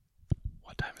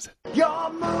is it?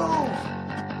 Your move!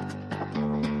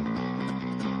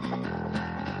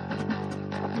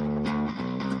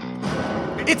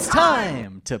 It's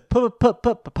time to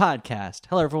podcast.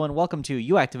 Hello, everyone. Welcome to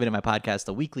You Activated My Podcast,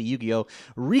 the weekly Yu-Gi-Oh!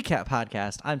 Recap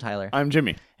podcast. I'm Tyler. I'm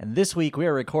Jimmy. And this week we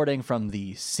are recording from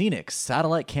the scenic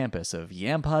satellite campus of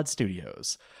Yampod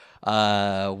Studios.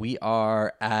 We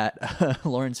are at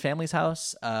Lauren's family's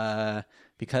house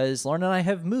because Lauren and I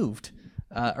have moved,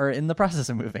 or in the process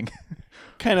of moving.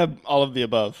 Kind of all of the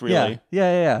above, really.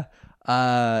 Yeah.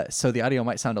 So the audio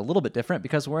might sound a little bit different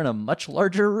because we're in a much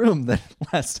larger room than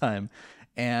last time.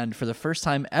 And for the first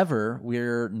time ever,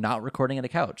 we're not recording at a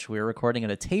couch. We're recording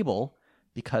at a table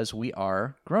because we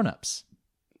are grown-ups.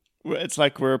 It's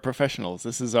like we're professionals.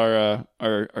 This is our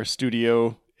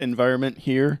studio environment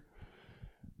here.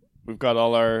 We've got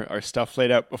all our stuff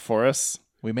laid out before us.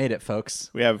 We made it, folks.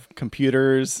 We have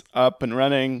computers up and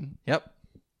running. Yep.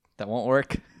 That won't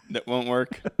work. That won't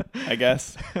work, I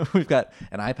guess. We've got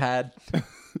an iPad.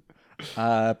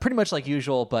 Pretty much like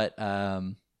usual, but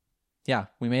yeah,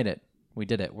 we made it. We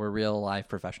did it. We're real live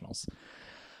professionals.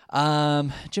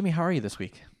 Jimmy, how are you this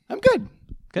week? I'm good.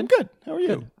 Good? I'm good. How are you?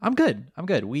 Good. I'm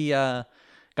good. We got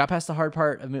past the hard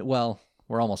part. Well,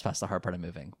 we're almost past the hard part of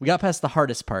moving. We got past the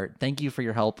hardest part. Thank you for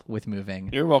your help with moving.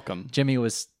 You're welcome. Jimmy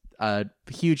was a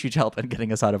huge help in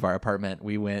getting us out of our apartment.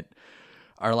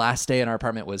 Our last day in our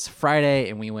apartment was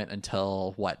Friday, and we went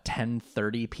until,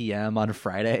 10:30 p.m. on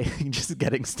Friday, just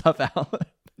getting stuff out.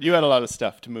 You had a lot of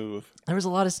stuff to move. There was a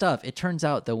lot of stuff. It turns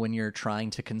out that when you're trying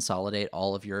to consolidate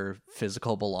all of your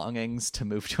physical belongings to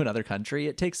move to another country,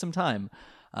 it takes some time.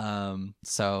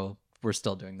 So we're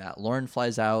still doing that. Lauren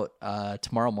flies out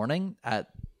tomorrow morning at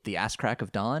the ass crack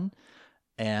of dawn.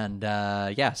 And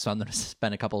so I'm going to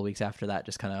spend a couple of weeks after that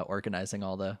just kind of organizing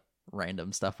all the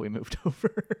random stuff we moved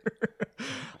over.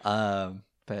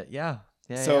 But yeah.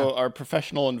 So our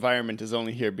professional environment is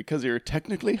only here because you're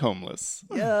technically homeless.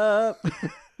 Yep.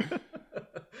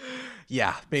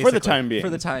 Yeah, basically. For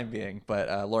the time being.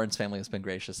 But Lauren's family has been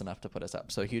gracious enough to put us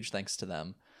up. So huge thanks to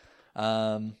them.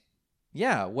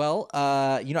 Yeah, well,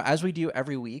 as we do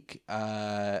every week,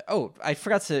 I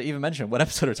forgot to even mention what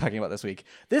episode we're talking about this week.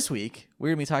 This week, we're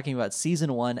going to be talking about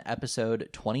Season 1, Episode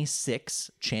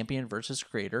 26, Champion versus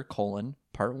Creator,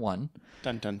 Part 1.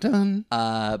 Dun, dun, dun.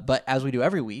 But as we do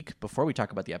every week, before we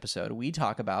talk about the episode, we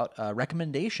talk about a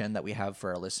recommendation that we have for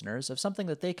our listeners of something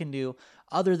that they can do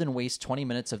other than waste 20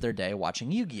 minutes of their day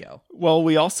watching Yu-Gi-Oh! Well,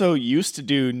 we also used to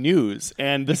do news,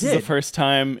 and this is the first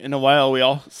time in a while we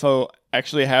also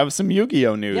actually have some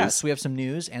Yu-Gi-Oh! News. Yes, we have some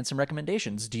news and some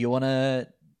recommendations. Do you want to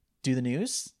do the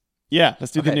news? Yeah,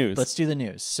 let's do the news. Let's do the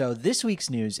news. So this week's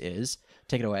news is,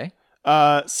 take it away.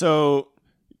 So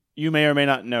you may or may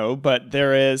not know, but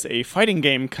there is a fighting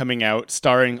game coming out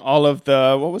starring all of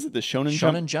the, the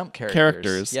Shonen Jump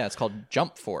characters. Yeah, it's called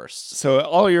Jump Force. So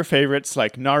all your favorites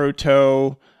like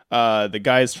Naruto, the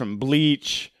guys from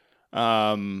Bleach,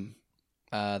 the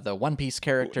One Piece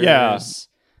characters. Yeah.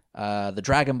 The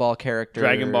Dragon Ball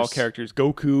characters.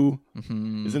 Goku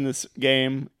is in this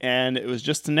game, and it was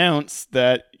just announced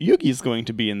that Yugi's going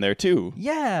to be in there too.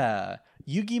 Yeah.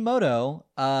 Yugi Moto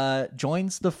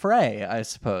joins the fray, I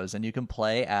suppose, and you can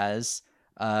play as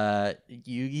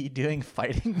Yugi doing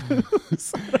fighting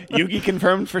moves. Yugi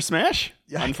confirmed for Smash?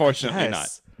 Unfortunately not.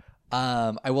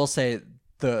 I will say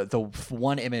the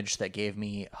one image that gave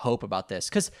me hope about this,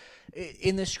 because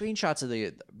in the screenshots of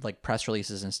the press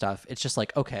releases and stuff, it's just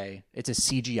like, okay, it's a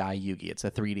CGI Yugi, it's a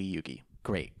 3D Yugi.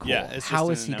 Great, cool. Yeah,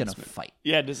 how is he going to fight?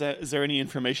 Yeah, is there any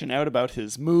information out about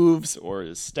his moves or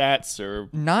his stats or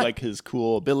his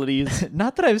cool abilities?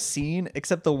 Not that I've seen,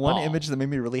 except the one image that made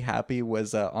me really happy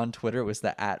was on Twitter, was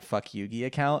the @FuckYugi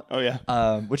account. Oh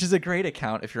yeah. Which is a great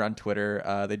account if you're on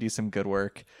Twitter. They do some good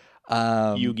work.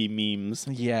 Yugi memes.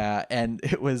 Yeah, and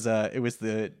it was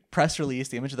the press release,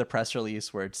 the image of the press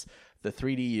release where it's the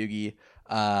 3D Yugi,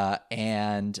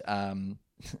 and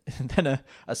then a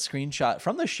screenshot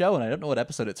from the show, and I don't know what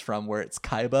episode it's from, where it's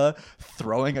Kaiba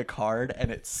throwing a card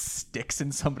and it sticks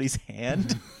in somebody's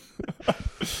hand.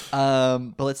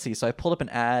 But let's see. So I pulled up an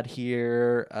ad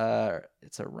here.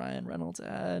 It's a Ryan Reynolds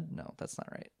ad. No, that's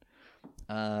not right.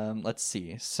 Let's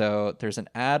see. So there's an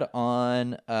ad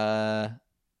on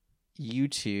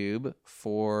YouTube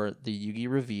for the Yugi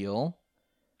reveal,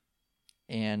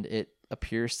 and it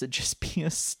appears to just be a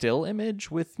still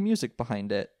image with music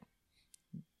behind it.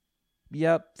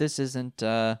 Yep, this isn't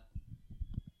not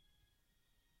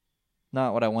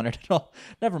what I wanted at all.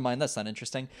 Never mind, that's not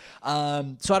interesting. So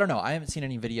I don't know. I haven't seen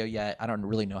any video yet. I don't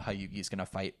really know how Yugi's gonna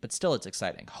fight, but still it's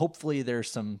exciting. Hopefully there's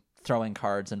some throwing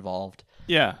cards involved.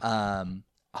 Yeah.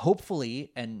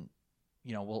 Hopefully, and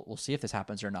we'll see if this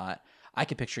happens or not. I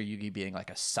could picture Yugi being like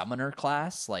a summoner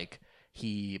class, like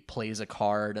he plays a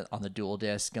card on the dual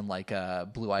disc and like a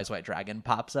Blue Eyes White Dragon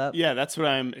pops up. Yeah, that's what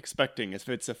I'm expecting. If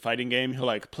it's a fighting game, he'll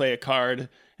like play a card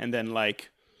and then like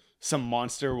some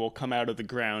monster will come out of the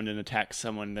ground and attack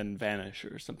someone, then vanish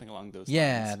or something along those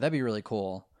Yeah, lines. that'd be really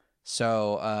cool.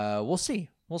 So we'll see.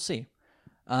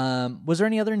 Was there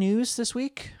any other news this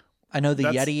week? I know the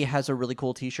Yeti has a really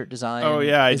cool T-shirt design. Oh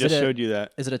yeah, I just showed you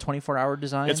that. Is it a 24-hour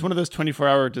design? It's one of those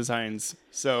 24-hour designs.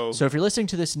 So if you're listening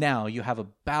to this now, you have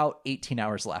about 18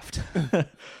 hours left.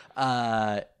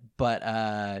 Yeah,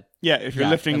 if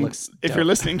you're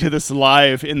listening to this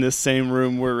live in this same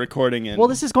room we're recording in. Well,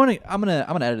 this is going to I'm gonna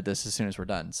edit this as soon as we're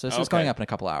done. So this is going up in a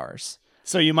couple hours.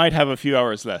 So you might have a few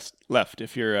hours left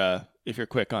if you're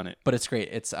quick on it. But it's great.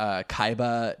 It's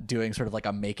Kaiba doing sort of like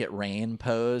a Make It Rain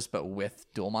pose, but with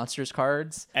Duel Monsters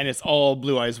cards. And it's all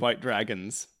Blue Eyes White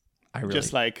Dragons.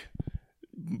 Just like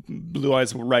Blue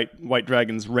Eyes White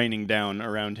Dragons raining down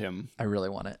around him. I really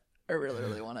want it. I really,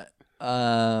 really want it.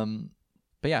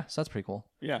 But yeah, so that's pretty cool.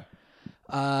 Yeah.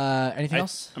 Anything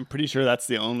else? I'm pretty sure that's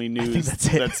the only news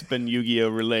that's been Yu-Gi-Oh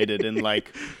related in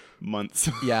like months.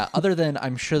 Yeah, other than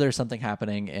I'm sure there's something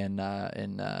happening in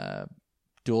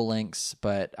Duel Links,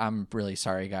 but I'm really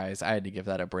sorry, guys. I had to give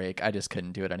that a break. I just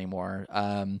couldn't do it anymore.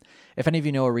 If any of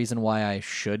you know a reason why I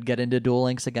should get into Duel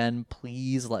Links again,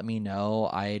 please let me know.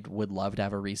 I would love to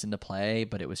have a reason to play,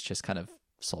 but it was just kind of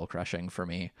soul crushing for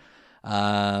me.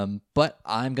 But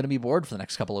I'm going to be bored for the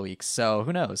next couple of weeks, so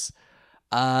who knows?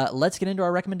 Let's get into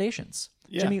our recommendations.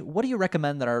 Yeah. Jimmy, what do you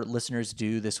recommend that our listeners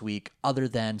do this week other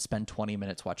than spend 20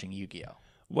 minutes watching Yu-Gi-Oh?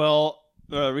 Well,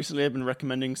 recently I've been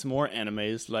recommending some more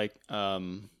animes like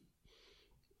Boku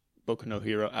no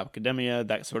Hero Academia,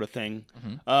 that sort of thing.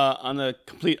 Mm-hmm. On the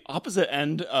complete opposite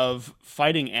end of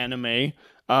fighting anime,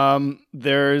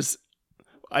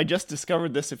 I just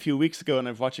discovered this a few weeks ago, and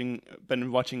I've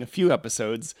been watching a few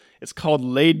episodes. It's called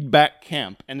Laid Back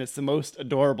Camp, and it's the most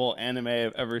adorable anime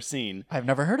I've ever seen. I've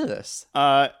never heard of this.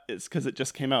 It's because it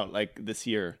just came out like this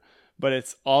year, but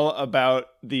it's all about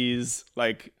these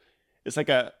it's like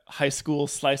a high school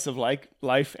slice of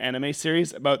life anime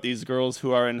series about these girls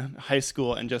who are in high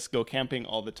school and just go camping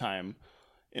all the time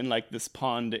in like this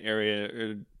pond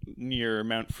area near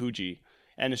Mount Fuji,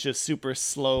 and it's just super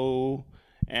slow.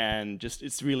 And just,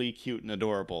 it's really cute and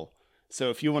adorable. So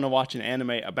if you want to watch an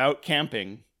anime about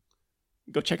camping,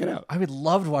 go check it out. I would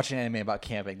love to watch an anime about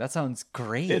camping. That sounds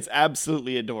great. It's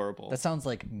absolutely adorable. That sounds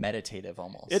like meditative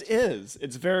almost. It is.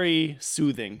 It's very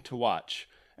soothing to watch.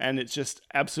 And it's just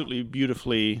absolutely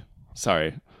beautifully...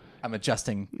 Sorry. I'm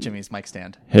adjusting Jimmy's mic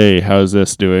stand. Hey, how's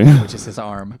this doing? Which is his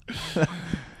arm.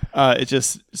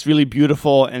 It's really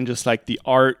beautiful, and just like the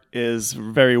art is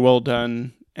very well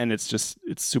done. And it's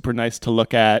super nice to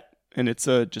look at, and it's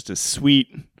just a sweet,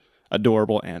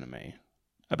 adorable anime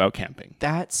about camping.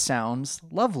 That sounds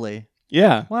lovely.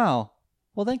 Yeah. Wow.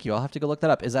 Well, thank you. I'll have to go look that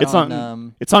up. Is that it's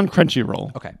on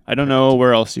Crunchyroll. Okay. I don't know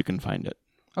where else you can find it.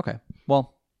 Okay.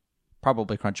 Well,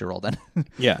 probably Crunchyroll then.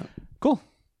 Yeah. Cool.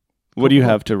 What do you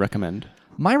have to recommend?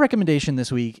 My recommendation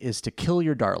this week is to Kill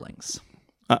Your Darlings.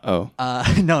 Uh-oh.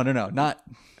 No, not...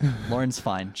 Lauren's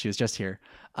fine. She was just here.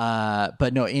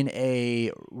 But no, in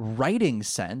a writing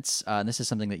sense, and this is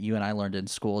something that you and I learned in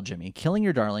school, Jimmy, killing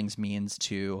your darlings means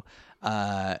to,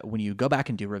 when you go back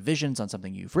and do revisions on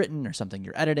something you've written or something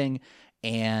you're editing,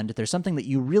 and there's something that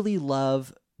you really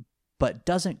love, but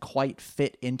doesn't quite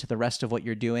fit into the rest of what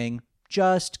you're doing,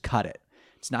 just cut it.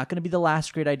 It's not going to be the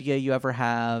last great idea you ever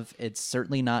have. It's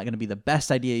certainly not going to be the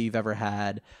best idea you've ever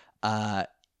had.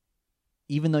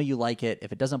 Even though you like it,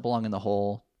 if it doesn't belong in the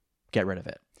whole, get rid of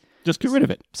it. Just get rid of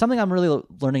it. Something I'm really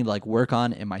learning to work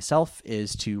on in myself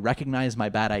is to recognize my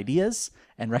bad ideas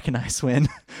and recognize when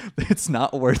it's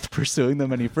not worth pursuing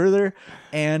them any further.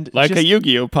 And a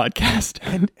Yu-Gi-Oh podcast.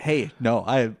 And hey,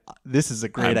 no, this is a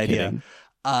great idea.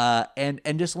 Kidding.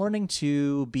 And just learning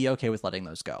to be okay with letting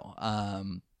those go.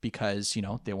 Because,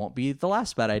 they won't be the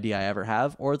last bad idea I ever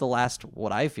have, or the last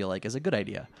what I feel like is a good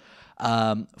idea.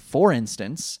 For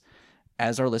instance,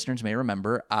 as our listeners may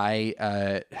remember,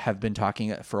 I have been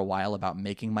talking for a while about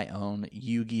making my own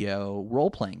Yu-Gi-Oh!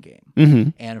 Role-playing game. Mm-hmm.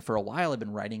 And for a while, I've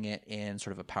been writing it in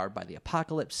sort of a Powered by the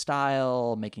Apocalypse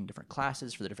style, making different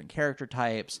classes for the different character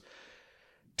types.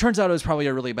 Turns out it was probably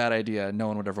a really bad idea. No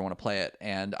one would ever want to play it,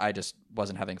 and I just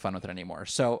wasn't having fun with it anymore.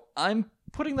 So I'm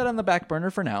putting that on the back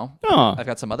burner for now. Aww. I've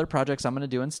got some other projects I'm going to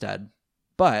do instead.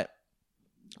 But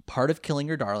part of killing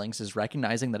your darlings is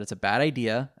recognizing that it's a bad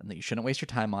idea and that you shouldn't waste your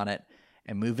time on it,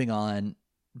 and moving on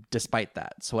despite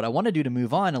that. So what I want to do to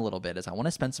move on a little bit is I want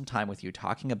to spend some time with you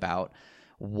talking about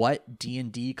what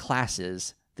D&D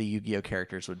classes the Yu-Gi-Oh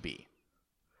characters would be.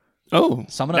 Oh,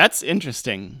 So I'm gonna- that's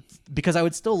interesting. because I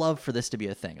would still love for this to be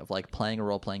a thing of like playing a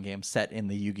role playing game set in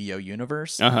the Yu-Gi-Oh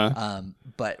universe.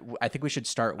 But I think we should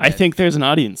start with I think there's an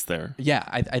audience there.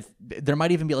 yeah, there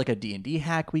might even be like a D&D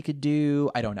hack we could do.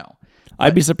 I don't know.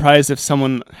 I'd be surprised if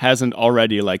someone hasn't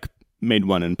already like made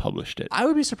one and published it. I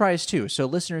would be surprised too. So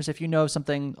listeners, if you know of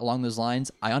something along those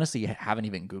lines, I honestly haven't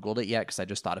even Googled it yet because I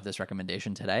just thought of this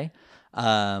recommendation today.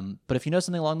 But if you know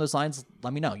something along those lines,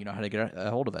 let me know. You know how to get a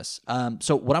hold of us.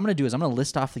 So what I'm going to do is I'm going to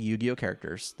list off the Yu-Gi-Oh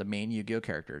characters, the main Yu-Gi-Oh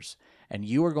characters, and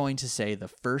you are going to say the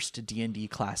first D&D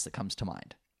class that comes to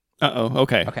mind. Uh-oh.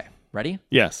 Okay. Okay, ready?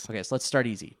 Yes. Okay, so let's start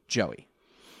easy. Joey,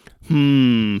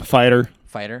 Fighter.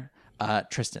 fighter.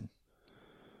 Tristan,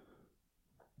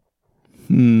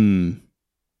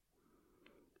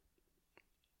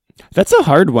 That's a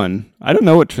hard one. I don't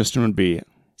know what Tristan would be.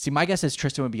 see, my guess is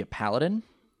Tristan would be a paladin.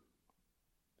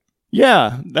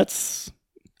 Yeah, that's...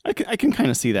 I can kind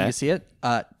of see You that. see it?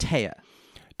 Taya.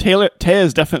 Taya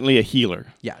is definitely a healer.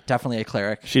 Yeah, definitely a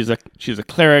cleric. She's a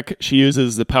cleric. She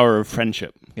uses the power of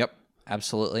friendship. Yep,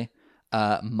 absolutely.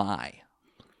 Mai.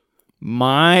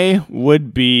 Mai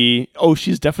would be... Oh,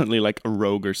 she's definitely like a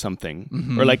rogue or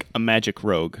something. Or like a magic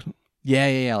rogue.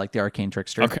 Yeah, like the arcane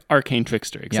trickster. Arcane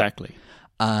trickster, exactly.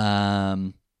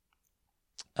 Bakura.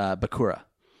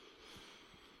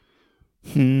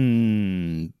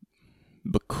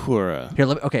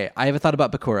 Bakura. Here, I have a thought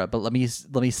about Bakura, but let me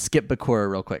skip Bakura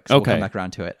real quick. So we'll Okay. come back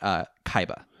around to it.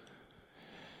 Kaiba.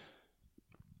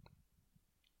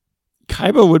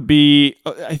 Kaiba would be...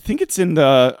 I think it's in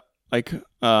the like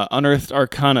Unearthed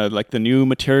Arcana, like the new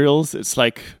materials. It's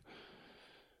like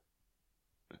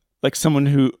someone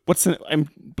who... I'm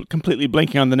completely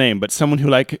blanking on the name, but someone who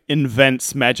like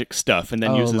invents magic stuff and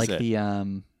then uses like it.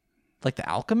 like the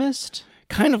alchemist.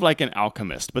 Kind of like an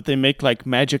alchemist, but they make like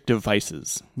magic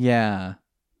devices. Yeah,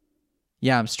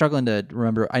 I'm struggling to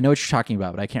remember. I know what you're talking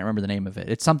about, but I can't remember the name of it.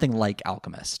 It's something like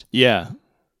alchemist. Yeah.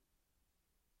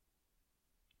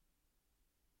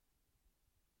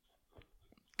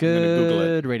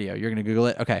 Good radio. You're gonna Google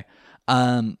it. Okay.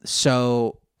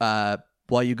 So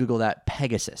while you Google that,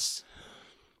 Pegasus.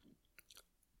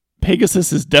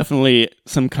 Pegasus is definitely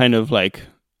some kind of like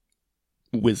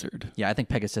wizard. Yeah, I think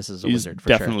Pegasus is a He's wizard for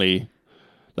sure. definitely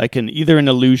like either an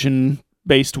illusion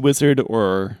based wizard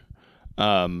or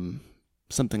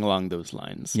something along those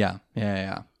lines. Yeah.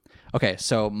 Okay,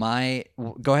 so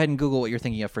go ahead and Google what you're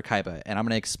thinking of for Kaiba, and I'm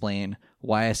going to explain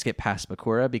why I skip past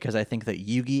Bakura, because I think that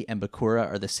Yugi and Bakura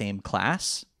are the same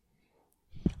class.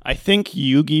 I think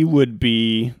Yugi would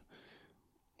be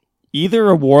either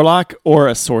a warlock or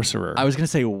a sorcerer. I was going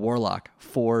to say Warlock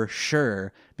for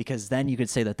sure, because then you could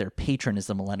say that their patron is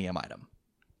the Millennium Item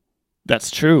That's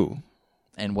true.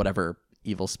 and whatever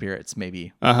evil spirits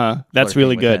maybe. That's lurking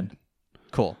really within. good.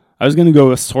 Cool. I was going to go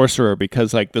with sorcerer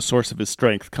because like the source of his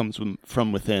strength comes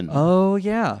from within. Oh,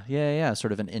 yeah.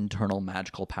 Sort of an internal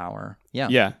magical power. Yeah.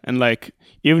 Yeah, and like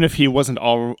even if he wasn't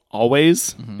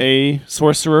always a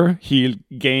sorcerer, he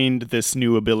gained this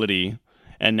new ability,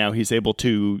 and now he's able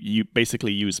to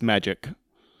basically use magic,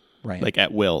 Right. like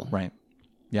at will. Right.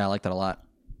 Yeah, I like that a lot.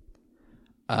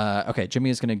 Okay, Jimmy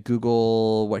is going to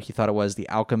Google what he thought it was, The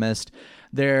Alchemist.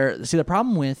 The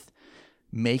problem with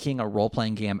making a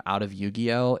role-playing game out of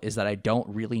Yu-Gi-Oh! Is that I don't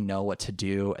really know what to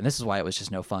do, and this is why it was just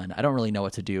no fun. I don't really know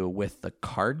what to do with the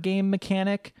card game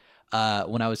mechanic.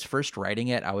 When I was first writing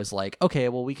it, I was like, okay,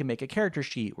 well, we can make a character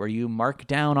sheet where you mark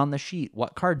down on the sheet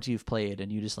what cards you've played,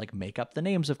 and you just like make up the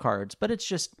names of cards. But that's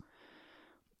just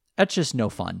no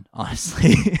fun,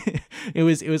 honestly. It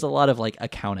was a lot of like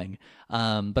accounting.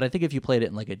 But I think if you played it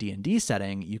in like a D&D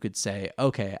setting, you could say,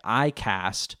 okay, I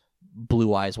cast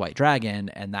Blue Eyes White Dragon,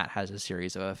 and that has a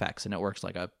series of effects, and it works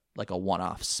like a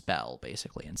one-off spell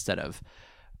basically, instead of,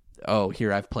 oh,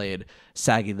 here I've played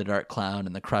Saggy the Dark Clown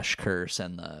and the Crush Curse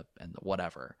and the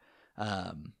whatever.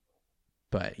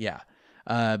 But yeah.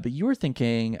 But you were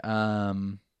thinking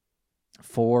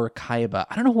for Kaiba.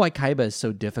 I don't know why Kaiba is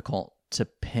so difficult to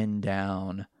pin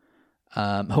down.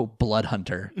 Blood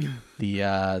Hunter.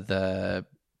 the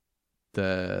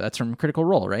that's from Critical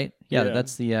Role, right? Yeah.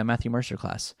 That's the Matthew Mercer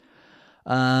class.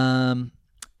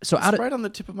 So It's right on the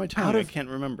tip of my tongue. I can't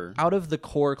remember. Out of the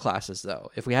core classes, though,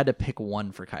 if we had to pick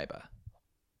one for Kaiba,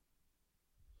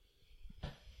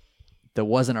 that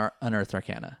wasn't our Unearthed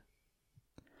Arcana,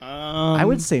 I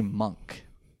would say Monk.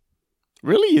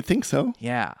 Really? You think so?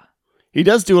 Yeah. He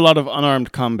does do a lot of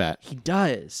unarmed combat. He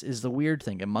does, is the weird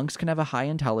thing. And monks can have a high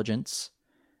intelligence,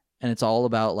 and it's all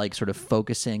about like sort of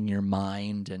focusing your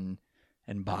mind and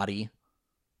body.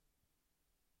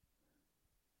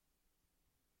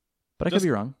 But I could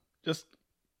be wrong. Just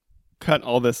cut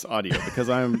all this audio because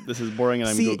this is boring and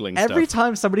I'm See, Googling every stuff.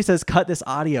 time somebody says cut this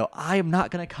audio, I am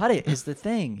not going to cut it is the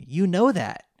thing. You know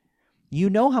that. You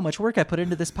know how much work I put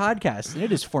into this podcast, and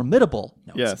it is formidable.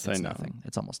 No, Yes, it's I know. nothing.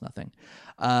 It's almost nothing.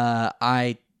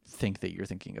 I think that you're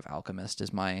thinking of Alchemist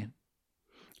is my...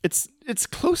 It's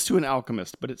close to an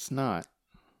alchemist, but it's not.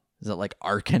 Is it like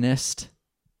Arcanist?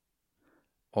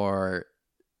 Or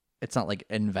it's not like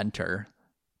inventor.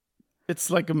 It's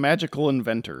like a magical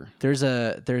inventor. There's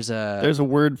a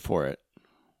word for it.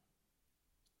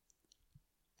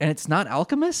 and it's not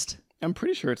Alchemist? I'm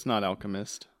pretty sure it's not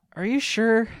alchemist. Are you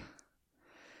sure?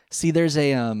 See, there's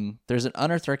an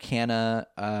Unearthed Arcana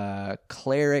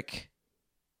cleric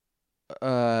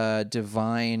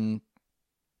divine,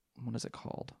 what is it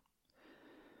called?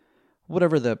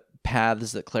 Whatever the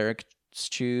paths that clerics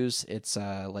choose, it's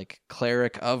like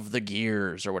cleric of the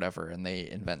gears or whatever, and they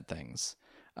invent things.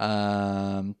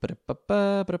 Yeah,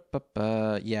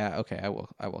 okay, I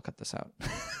will cut this out.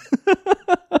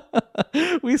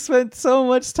 We spent so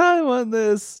much time on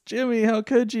this. Jimmy, how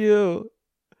could you?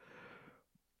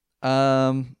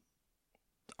 Artificer.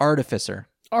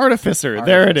 Artificer.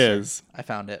 There it is. I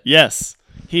found it. Yes.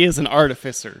 He is an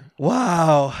artificer.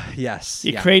 Wow. Yes.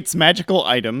 He creates magical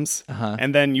items Uh-huh.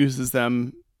 and then uses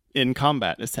them in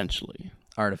combat, essentially.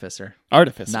 Artificer.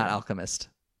 Artificer. Not alchemist.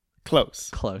 Close.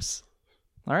 Close.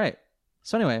 All right.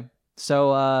 So anyway,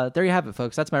 there you have it,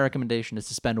 folks. That's my recommendation, is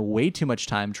to spend way too much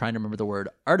time trying to remember the word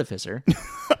artificer.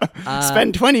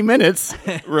 Spend 20 minutes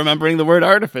remembering the word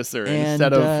artificer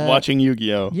instead of watching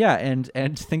Yu-Gi-Oh! Yeah,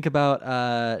 and think about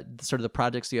sort of the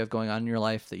projects you have going on in your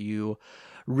life that you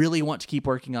really want to keep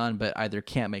working on, but either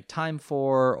can't make time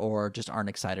for or just aren't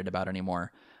excited about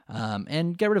anymore.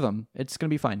 And get rid of them. It's going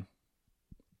to be fine.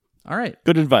 All right.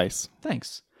 Good advice.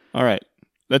 Thanks. All right.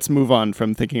 Let's move on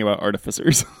from thinking about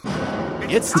artificers.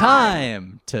 It's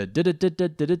time to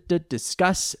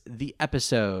discuss the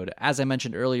episode. As I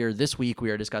mentioned earlier, this week we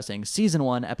are discussing Season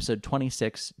 1, Episode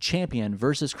 26, Champion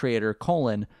versus Creator,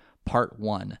 Part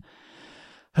 1.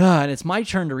 And it's my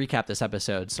turn to recap this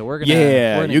episode, so we're gonna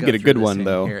you go get a through good this one, thing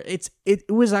though. here. It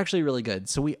was actually really good.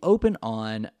 So we open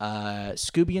on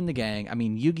Yugi and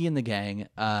the gang,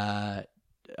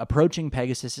 approaching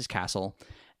Pegasus's castle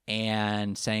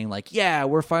and saying like, yeah,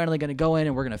 we're finally going to go in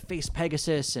and we're going to face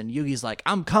Pegasus. And Yugi's like,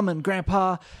 I'm coming,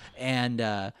 Grandpa.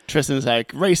 And Tristan's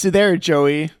like, race you there,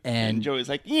 Joey. And Joey's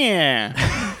like, yeah.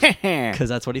 because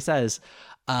that's what he says.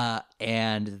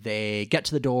 And they get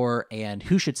to the door, and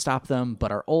who should stop them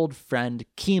but our old friend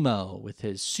Chemo with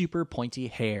his super pointy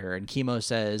hair. And Chemo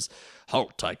says,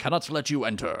 halt, I cannot let you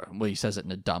enter. Well, he says it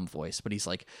in a dumb voice, but he's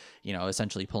like,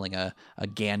 essentially pulling a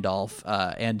Gandalf.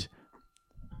 And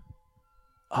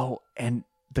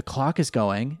the clock is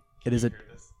going. It is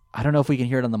I don't know if we can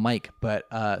hear it on the mic, but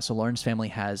so Lauren's family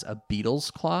has a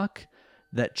Beatles clock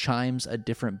that chimes a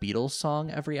different Beatles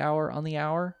song every hour on the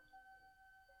hour.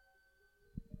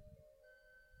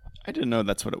 I didn't know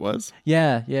that's what it was.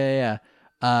 Yeah.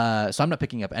 So I'm not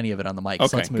picking up any of it on the mic,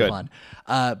 so let's move on.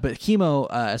 But Chemo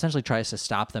essentially tries to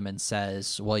stop them and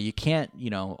says, well, you can't,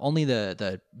 only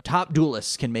the top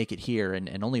duelists can make it here,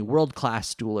 and only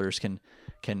world-class duelers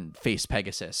can face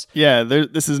Pegasus. Yeah,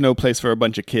 this is no place for a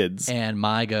bunch of kids. And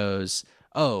Mai goes,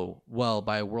 oh, well,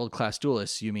 by world-class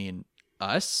duelists, you mean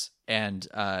us? And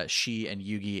she and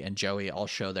Yugi and Joey all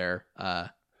show their...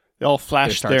 They all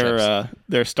flash their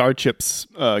Star Chips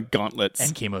gauntlets.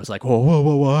 And Chemo's like,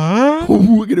 whoa, what?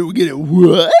 We're gonna get it,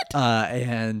 what?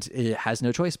 And it has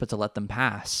no choice but to let them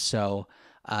pass. So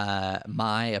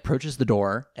Mai approaches the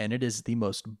door, and it is the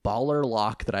most baller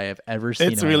lock that I have ever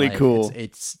seen. It's in my really life. cool.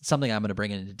 It's something I'm going to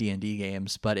bring into D&D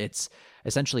games, but it's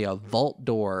essentially a vault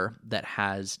door that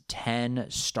has 10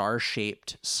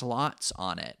 star-shaped slots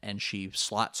on it, and she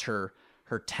slots her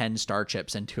 10 star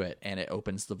chips into it, and it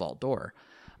opens the vault door.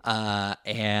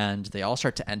 And they all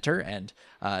start to enter, and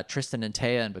Tristan and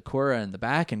Taya and Bakura in the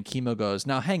back, and Chemo goes,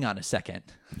 now hang on a second.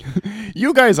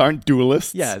 You guys aren't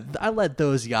duelists. Yeah, I let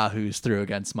those yahoos through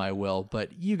against my will,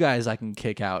 but you guys I can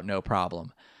kick out no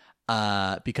problem.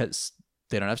 Because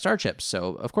they don't have star chips, so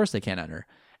of course they can't enter.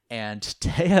 And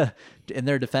Taya, in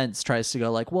their defense, tries to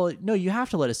go like, well, no, you have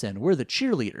to let us in. We're the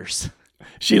cheerleaders.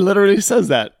 She literally says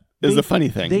that is the funny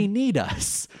thing. They need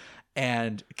us.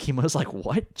 And Chemo's like,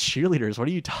 what? Cheerleaders? What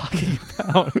are you talking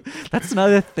about? That's not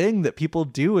a thing that people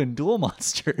do in Duel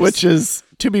Monsters. Which is,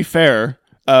 to be fair,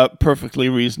 a perfectly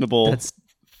reasonable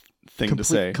thing to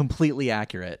say. Completely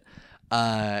accurate.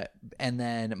 And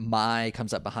then Mai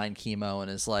comes up behind Chemo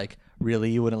and is like,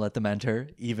 really? You wouldn't let them enter?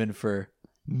 Even for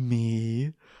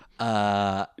me?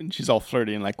 And she's all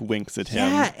flirty and like winks at him.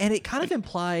 Yeah, and it kind of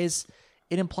implies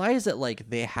that like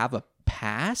they have a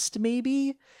past,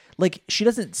 maybe. like she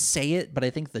doesn't say it, but I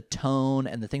think the tone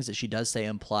and the things that she does say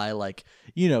imply like,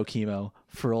 Chemo,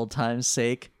 for old time's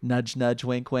sake, nudge, nudge,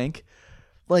 wink, wink.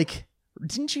 Like,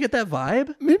 didn't you get that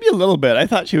vibe? Maybe a little bit. I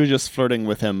thought she was just flirting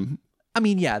with him. I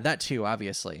mean, yeah, that too,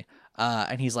 obviously.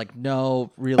 And he's like,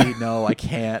 no, really, no, I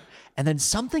can't. And then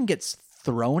something gets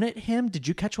thrown at him. Did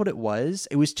you catch what it was?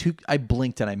 It was I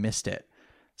blinked and I missed it.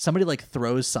 Somebody like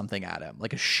throws something at him,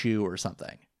 like a shoe or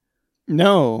something.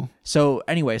 No. So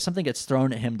anyway, something gets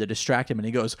thrown at him to distract him, and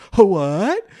he goes, "Oh,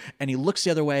 what?" And he looks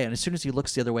the other way, and as soon as he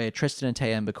looks the other way, Tristan and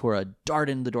Taya and Bakura dart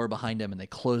in the door behind him, and they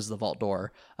close the vault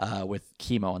door with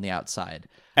Chemo on the outside.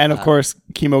 And of course,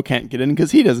 Chemo can't get in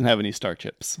because he doesn't have any star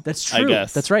chips. That's true. I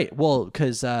guess. That's right. Well,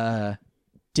 because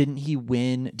didn't Yugi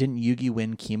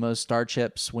win Chemo's star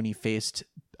chips when he faced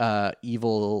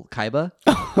evil Kaiba?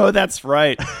 Oh, that's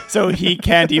right. So he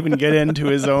can't even get into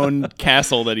his own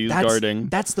castle that he's guarding.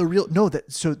 That's the real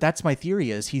so that's my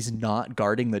theory is he's not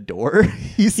guarding the door.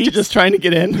 He's just trying to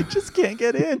get in. He just can't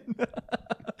get in.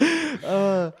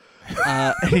 And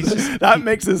he's just, that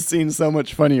makes this scene so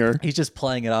much funnier. He's just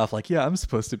playing it off like, yeah, I'm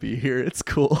supposed to be here. It's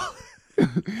cool.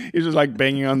 He's just like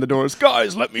banging on the doors.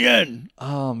 Guys, let me in.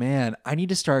 Oh man, I need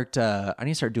to start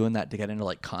doing that to get into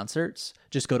like concerts.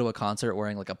 Just go to a concert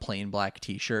wearing like a plain black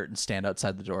T-shirt and stand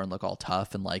outside the door and look all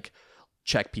tough and like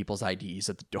check people's IDs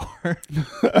at the door,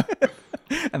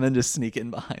 and then just sneak in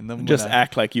behind them. Just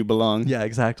act like you belong. Yeah,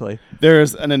 exactly.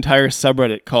 There's an entire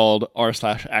subreddit called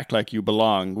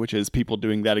r/actlikeyoubelong, which is people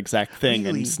doing that exact thing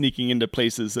and sneaking into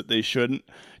places that they shouldn't,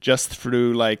 just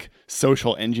through like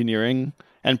social engineering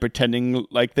and pretending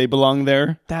like they belong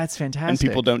there. That's fantastic. And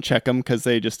people don't check them because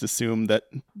they just assume that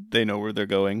they know where they're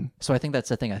going. So I think that's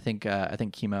the thing. I think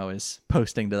Chemo is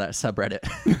posting to that subreddit.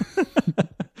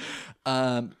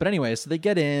 But anyway, so they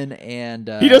get in and...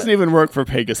 he doesn't even work for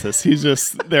Pegasus. He's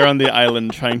just there on the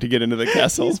island trying to get into the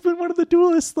castle. He's been one of the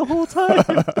duelists the whole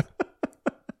time.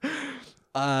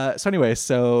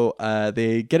 So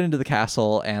they get into the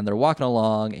castle and they're walking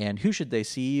along, and who should they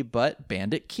see but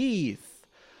Bandit Keith?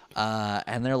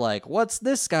 And they're like, what's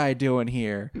this guy doing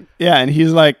here? Yeah, and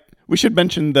he's like, we should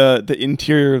mention the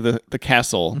interior of the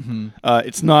castle. Mm-hmm.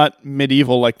 It's not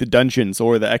medieval like the dungeons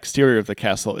or the exterior of the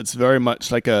castle. It's very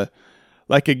much like a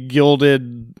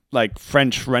gilded, like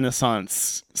French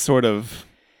Renaissance sort of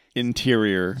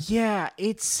interior. Yeah,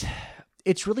 it's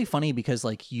really funny because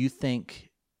like you think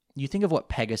of what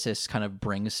Pegasus kind of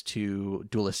brings to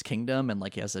Duelist Kingdom, and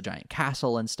like he has a giant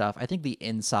castle and stuff. I think the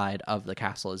inside of the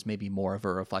castle is maybe more of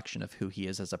a reflection of who he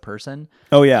is as a person.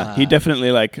 Oh yeah, he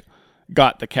definitely like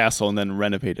got the castle and then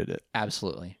renovated it.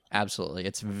 Absolutely.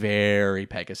 It's very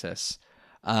Pegasus.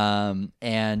 And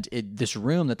this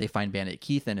room that they find Bandit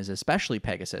Keith in is especially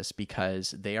Pegasus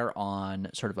because they are on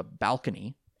sort of a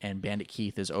balcony, and Bandit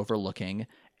Keith is overlooking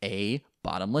a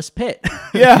bottomless pit.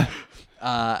 Yeah.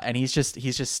 And he's just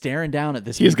staring down at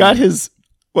this. He's got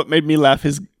what made me laugh,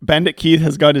 his Bandit Keith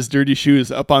has got his dirty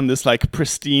shoes up on this like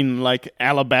pristine, like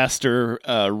alabaster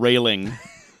railing.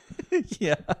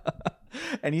 Yeah.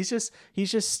 And he's just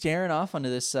staring off onto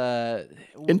this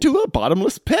into a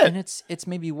bottomless pit. And it's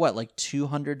maybe what, like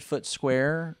 200-foot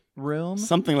square room?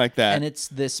 Something like that. And it's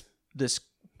this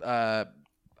I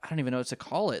don't even know what to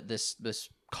call it. This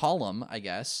column, I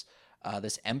guess.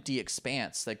 This empty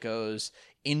expanse that goes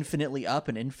infinitely up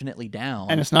and infinitely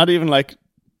down. And it's not even like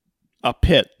a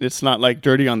pit. It's not like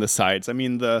dirty on the sides. I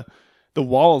mean, the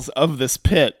walls of this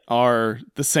pit are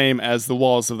the same as the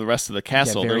walls of the rest of the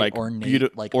castle. Yeah, they're like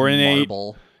ornate, like ornate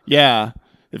marble. Yeah.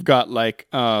 They've got like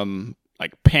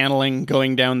paneling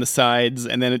going down the sides,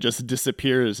 and then it just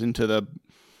disappears into the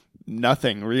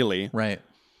nothing really. Right.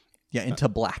 Yeah, into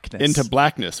blackness. Into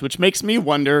blackness, which makes me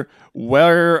wonder,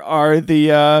 where are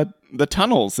the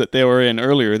tunnels that they were in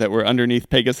earlier that were underneath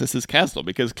Pegasus's castle?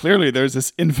 Because clearly there's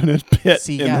this infinite pit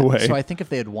in the way. So I think if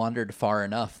they had wandered far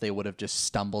enough, they would have just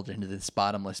stumbled into this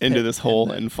bottomless pit. Into this hole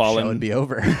and fallen. Show would be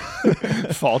over.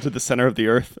 Fall to the center of the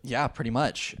earth. Yeah, pretty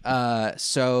much.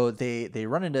 So they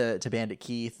run into Bandit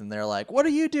Keith, and they're like, "What are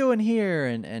you doing here?"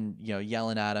 And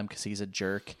yelling at him because he's a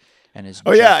jerk and his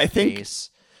I face.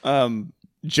 think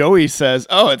Joey says,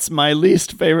 "Oh, it's my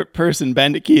least favorite person,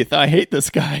 Bandit Keith. I hate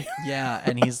this guy." Yeah,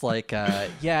 and he's like,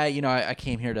 I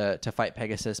came here to fight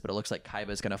Pegasus, but it looks like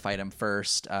Kaiba's going to fight him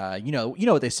first. You know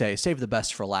what they say, save the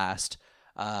best for last.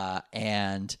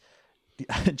 And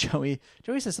Joey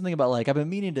says something about like, I've been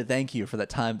meaning to thank you for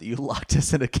that time that you locked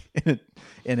us in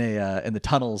the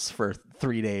tunnels for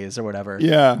 3 days or whatever.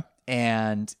 Yeah.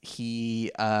 And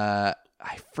he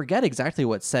I forget exactly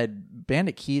what said.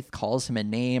 Bandit Keith calls him a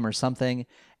name or something,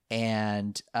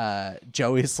 and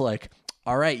Joey's like,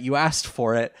 all right, you asked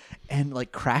for it, and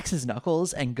like cracks his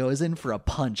knuckles and goes in for a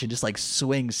punch and just like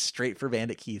swings straight for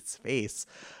Bandit Keith's face.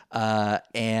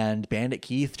 And Bandit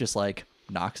Keith just like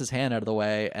knocks his hand out of the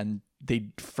way, and they,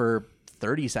 for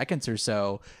 30 seconds or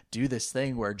so, do this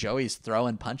thing where Joey's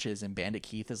throwing punches and Bandit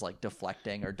Keith is like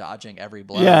deflecting or dodging every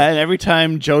blow. Yeah, and every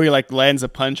time Joey like lands a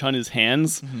punch on his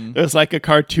hands, there's like a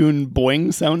cartoon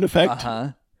boing sound effect.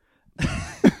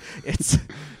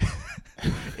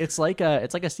 It's like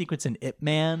a sequence in Ip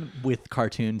Man with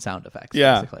cartoon sound effects,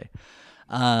 Yeah. basically.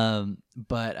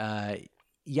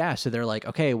 Yeah, so they're like,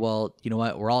 okay, well, you know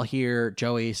what? We're all here.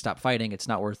 Joey, stop fighting. It's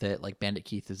not worth it. Like, Bandit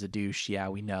Keith is a douche. Yeah,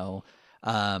 we know.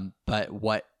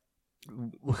 But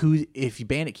if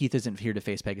Bandit Keith isn't here to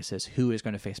face Pegasus, who is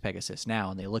going to face Pegasus now?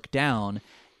 And they look down,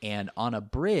 and on a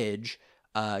bridge,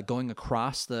 going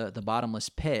across the bottomless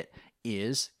pit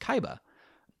is Kaiba.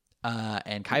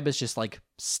 And Kaiba's just like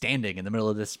standing in the middle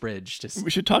of this bridge. Just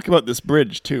We should talk about this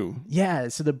bridge too. yeah.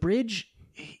 So the bridge,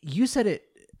 you said it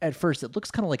at first. It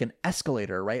looks kind of like an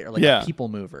escalator, right? Or like Yeah. a people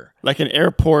mover. Like an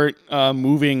airport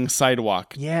moving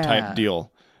sidewalk Yeah. type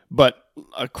deal, but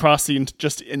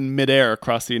just in midair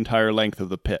across the entire length of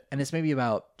the pit. And it's maybe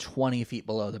about 20 feet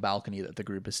below the balcony that the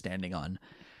group is standing on.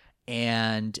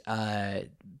 And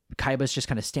Kaiba's just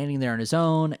kind of standing there on his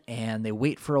own, and they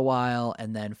wait for a while,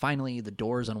 and then finally the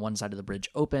doors on one side of the bridge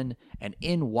open, and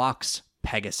in walks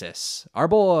Pegasus, our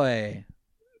boy,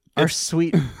 our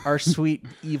sweet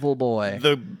evil boy.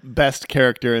 The best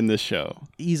character in this show.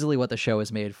 Easily what the show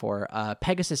is made for.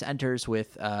 Pegasus enters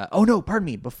with oh no, pardon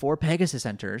me, before Pegasus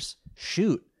enters,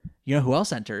 shoot, you know who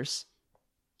else enters?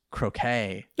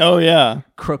 Croquet. Oh yeah.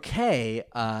 Croquet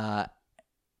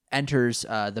enters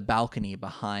the balcony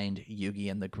behind Yugi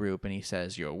and the group, and he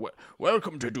says,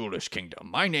 welcome to Duelist Kingdom.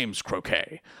 My name's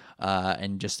Croquet.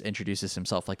 And just introduces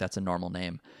himself like that's a normal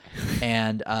name.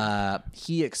 And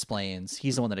he explains,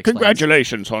 he's the one that explains.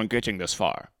 Congratulations on getting this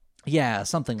far. Yeah,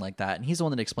 something like that. And he's the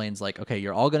one that explains, like, okay,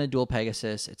 you're all going to duel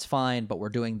Pegasus. It's fine, but we're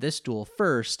doing this duel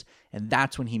first. And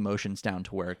that's when he motions down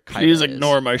to where Kaiba Please is.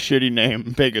 ignore my shitty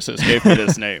name. Pegasus gave me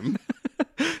this name.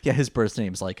 Yeah, his birth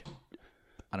name's like,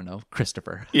 I don't know,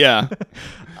 Christopher. Yeah.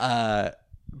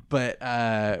 But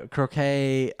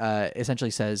Croquet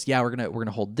essentially says, yeah, we're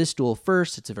gonna hold this duel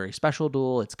first. It's a very special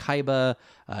duel. It's Kaiba.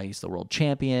 He's the world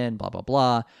champion, blah, blah,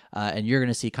 blah. And you're going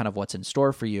to see kind of what's in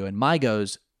store for you. And Mai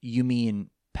goes, you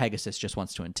mean Pegasus just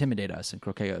wants to intimidate us? And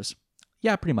Croquet goes,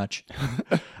 yeah, pretty much.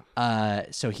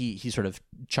 So he sort of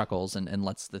chuckles and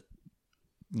lets the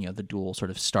duel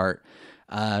sort of start.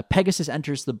 Pegasus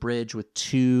enters the bridge with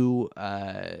two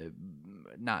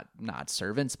not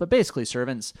servants, but basically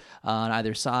servants on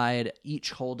either side,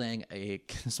 each holding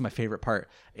this is my favorite part,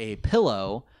 a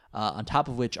pillow on top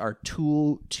of which are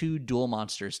two Duel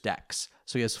Monsters decks.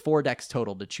 So he has 4 decks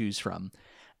total to choose from.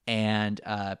 And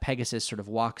Pegasus sort of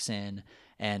walks in,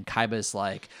 and Kaiba's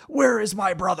like, where is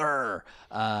my brother?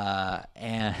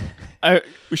 And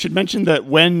we should mention that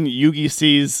when Yugi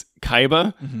sees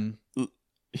Kaiba,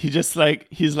 he's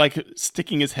like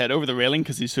sticking his head over the railing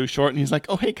because he's so short, and he's like,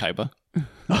 oh, hey, Kaiba.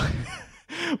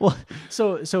 Well,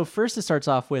 so first it starts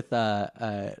off with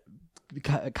Kaiba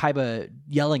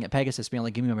yelling at Pegasus, being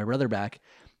like, give me my brother back.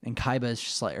 And Kaiba's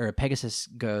just like, or Pegasus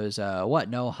goes, what?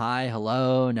 No, hi,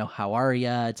 hello, no, how are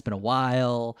ya? It's been a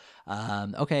while.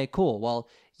 Okay, cool. Well,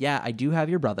 yeah, I do have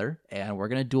your brother, and we're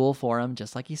gonna duel for him,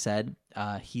 just like he said.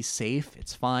 He's safe.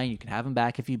 It's fine. You can have him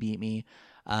back if you beat me.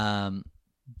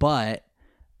 But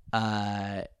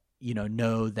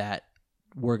know that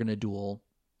we're gonna duel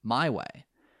my way.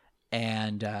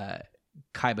 And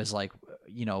Kaiba's like,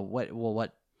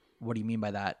 what do you mean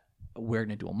by that? We're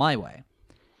gonna duel my way.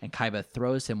 And Kaiba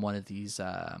throws him one of these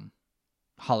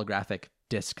holographic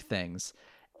disc things.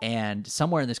 And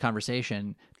somewhere in this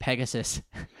conversation, Pegasus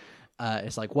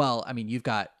is like, well, I mean, you've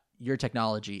got your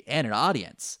technology and an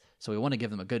audience, so we want to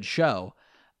give them a good show.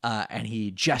 And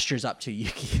he gestures up to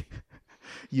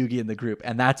Yugi and the group.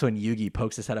 And that's when Yugi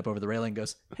pokes his head up over the railing and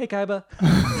goes, hey, Kaiba.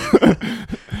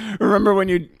 Remember when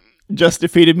you just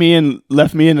defeated me and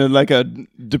left me in a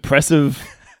depressive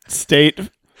state?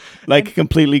 Like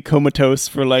completely comatose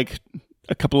for like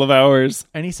a couple of hours.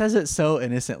 And he says it so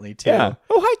innocently too. Yeah.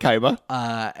 Oh, hi, Kaiba.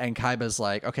 And Kaiba's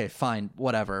like, okay, fine,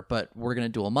 whatever, but we're going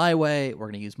to duel my way. We're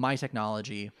going to use my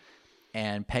technology.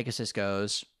 And Pegasus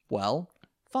goes, well,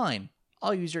 fine.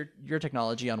 I'll use your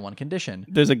technology on one condition.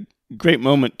 There's a great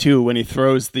moment too when he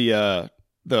throws the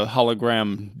the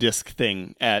hologram disc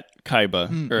thing at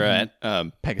Kaiba or at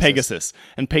Pegasus.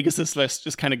 And Pegasus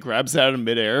just kind of grabs it out of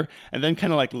midair and then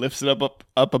kind of like lifts it up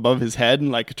above his head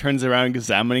and like turns around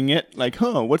examining it like,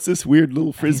 what's this weird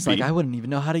little frisbee? He's like, I wouldn't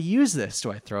even know how to use this.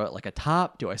 Do I throw it like a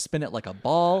top? Do I spin it like a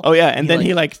ball? Oh yeah, and then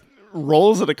he like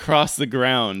rolls it across the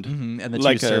ground. And the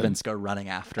two servants go running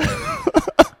after it.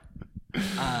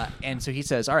 And so he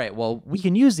says, all right, well, we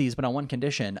can use these, but on one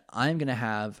condition. I'm going to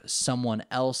have someone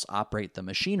else operate the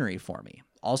machinery for me.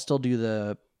 I'll still do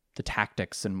the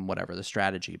tactics and whatever, the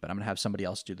strategy, but I'm going to have somebody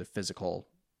else do the physical,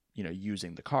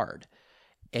 using the card.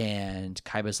 And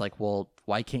Kaiba's like, well,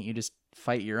 why can't you just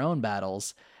fight your own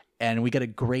battles? And we get a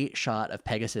great shot of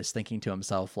Pegasus thinking to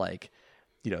himself, like,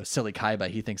 silly Kaiba,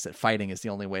 he thinks that fighting is the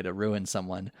only way to ruin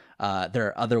someone. There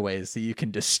are other ways that you can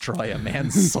destroy a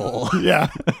man's soul. Yeah.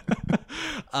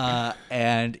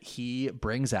 And he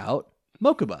brings out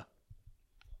Mokuba.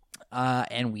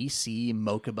 And we see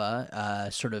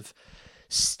Mokuba sort of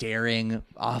staring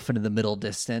off into the middle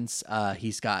distance.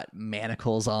 He's got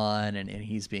manacles on and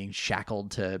he's being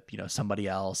shackled to, somebody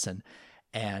else and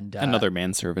another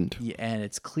manservant. Yeah, and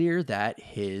it's clear that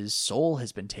his soul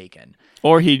has been taken.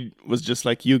 Or he was just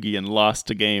like Yugi and lost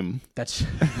a game. That's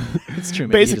it's true.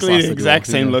 Maybe basically the exact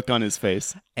same look on his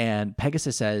face. And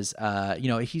Pegasus says,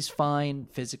 he's fine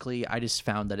physically. I just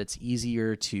found that it's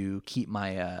easier to keep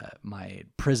my my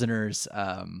prisoners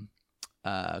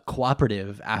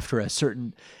cooperative after a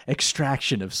certain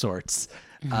extraction of sorts.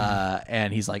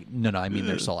 And he's like, no, I mean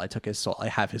their soul. I took his soul. I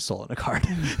have his soul in a card.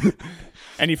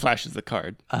 And he flashes the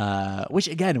card. Which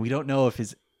again, we don't know if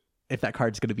that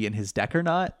card's going to be in his deck or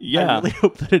not. Yeah. I really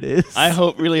hope that it is.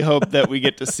 I really hope that we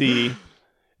get to see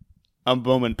a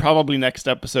moment, probably next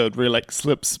episode, where he like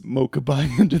slips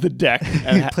Mokuba into the deck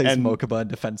and plays Mokuba in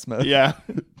defense mode. Yeah.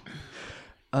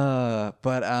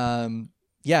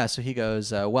 So he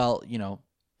goes, well,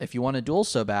 if you want to duel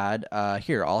so bad,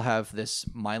 here, I'll have this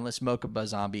mindless Mokuba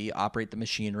zombie operate the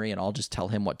machinery and I'll just tell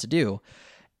him what to do.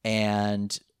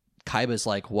 And Kaiba's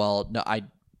like, well, no, I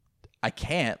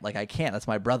can't. Like, I can't. That's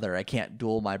my brother. I can't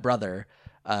duel my brother.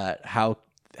 How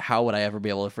would I ever be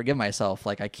able to forgive myself?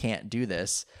 Like, I can't do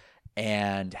this.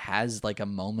 And has like a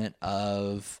moment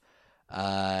of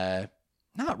not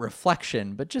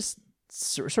reflection, but just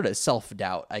sort of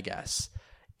self-doubt, I guess,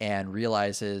 and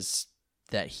realizes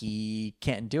that he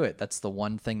can't do it. That's the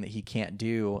one thing that he can't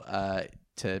do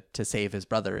to save his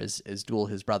brother is duel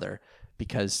his brother,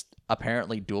 because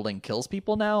apparently dueling kills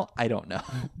people now. I don't know.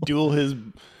 duel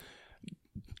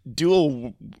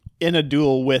in a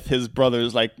duel with his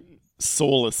brother's like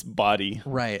soulless body.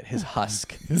 Right, his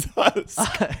husk.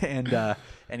 And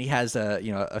he has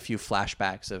a few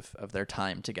flashbacks of their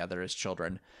time together as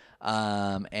children.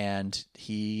 And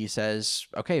he says,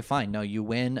 okay, fine. No, you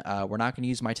win. We're not going to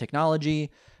use my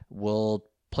technology. We'll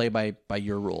play by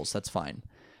your rules. That's fine.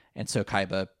 And so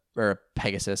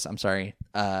Pegasus,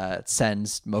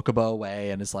 sends Mokuba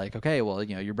away and is like, okay, well,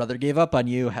 your brother gave up on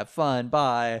you. Have fun.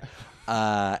 Bye.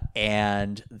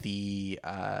 And the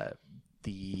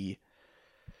the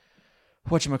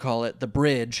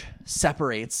bridge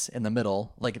separates in the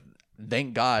middle. Like,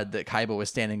 thank God that Kaiba was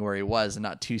standing where he was and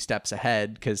not 2 steps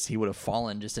ahead, because he would have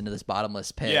fallen just into this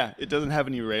bottomless pit. Yeah, it doesn't have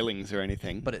any railings or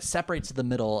anything. But it separates the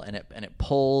middle and it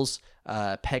pulls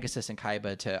Pegasus and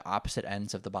Kaiba to opposite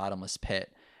ends of the bottomless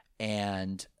pit,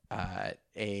 and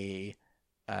a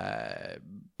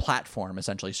platform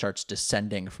essentially starts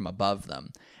descending from above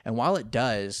them. And while it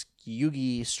does,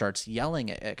 Yugi starts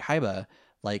yelling at Kaiba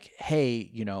like,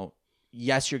 hey,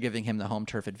 yes, you're giving him the home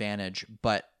turf advantage,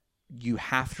 but you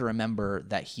have to remember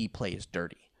that he plays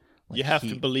dirty. Like, you have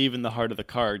to believe in the heart of the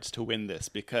cards to win this,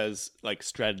 because like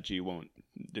strategy won't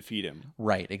defeat him.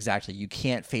 Right, exactly. You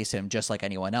can't face him just like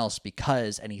anyone else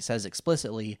because, and he says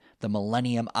explicitly, the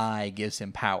Millennium Eye gives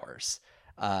him powers.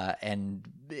 And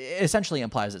essentially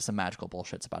implies that some magical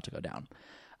bullshit's about to go down.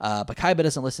 But Kaiba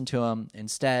doesn't listen to him.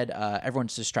 Instead,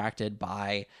 everyone's distracted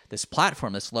by this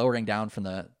platform that's lowering down from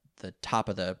the top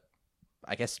of the,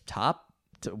 top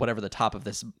to whatever the top of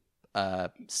this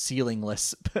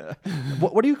ceilingless.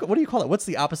 what do you call it? What's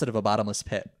the opposite of a bottomless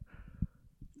pit?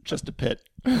 Just a pit.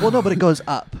 Well, no, but it goes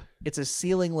up. It's a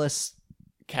ceilingless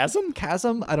chasm.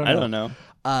 I don't know.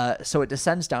 So it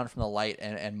descends down from the light,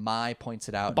 and Mai points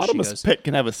it out. A bottomless pit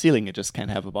can have a ceiling; it just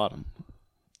can't have a bottom.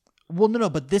 Well, no,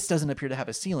 but this doesn't appear to have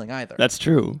a ceiling either. That's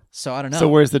true. So I don't know. So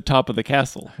where's the top of the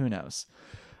castle? Who knows?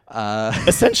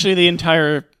 Essentially, the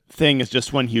entire thing is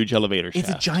just one huge elevator shaft.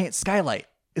 It's a giant skylight,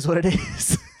 is what it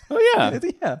is. Oh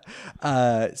yeah,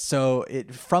 yeah. So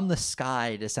it from the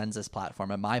sky descends this platform,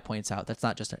 and Mai points out that's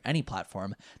not just any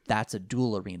platform. That's a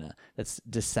duel arena that's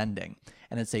descending,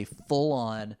 and it's a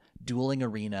full-on dueling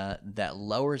arena that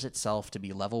lowers itself to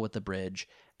be level with the bridge,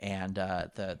 and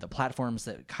the platforms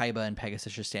that Kaiba and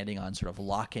Pegasus are standing on sort of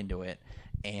lock into it,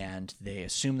 and they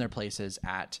assume their places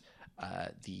at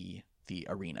the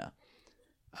arena.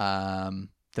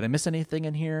 Did I miss anything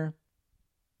in here?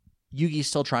 Yugi's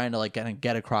still trying to like kind of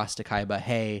get across to Kaiba,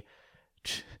 hey,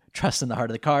 trust in the heart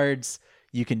of the cards.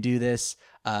 You can do this.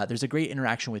 There's a great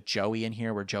interaction with Joey in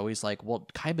here where Joey's like, well,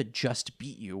 Kaiba just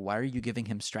beat you. Why are you giving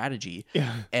him strategy?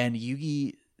 Yeah. And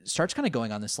Yugi starts kind of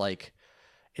going on this like,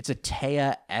 it's a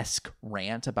Taya-esque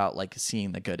rant about like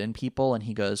seeing the good in people. And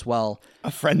he goes, well,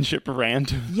 a friendship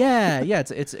rant. yeah.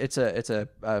 It's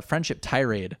a friendship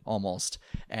tirade almost.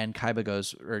 And Kaiba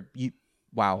goes,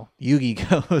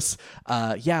 Yugi goes,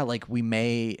 yeah, like we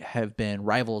may have been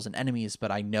rivals and enemies,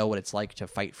 but I know what it's like to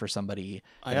fight for somebody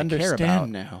that I care about.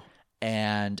 Now.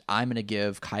 And I'm going to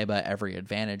give Kaiba every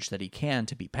advantage that he can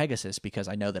to beat Pegasus because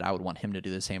I know that I would want him to do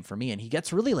the same for me. And he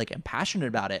gets really like impassioned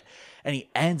about it. And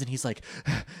he ends and he's like...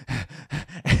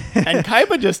 And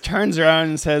Kaiba just turns around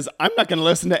and says, I'm not going to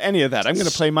listen to any of that. I'm going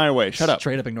to play my way. Shut up.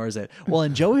 Straight up ignores it. Well,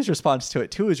 and Joey's response to it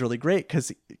too is really great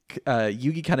because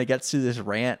Yugi kind of gets through this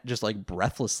rant just like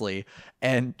breathlessly.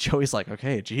 And Joey's like,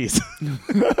 okay, geez.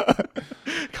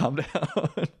 Calm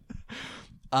down.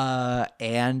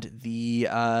 And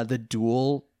the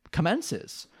duel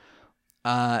commences.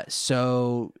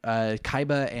 So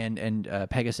Kaiba and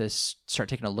Pegasus start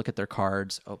taking a look at their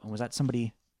cards. Oh, was that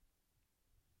somebody?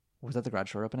 Was that the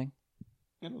garage door opening?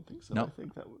 I don't think so. No? I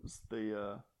think that was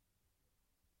the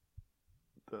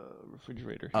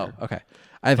refrigerator here. Oh, okay.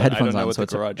 I have headphones on, so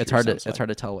it's hard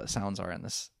to tell what sounds are in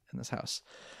this house.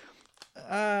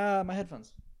 My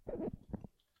headphones.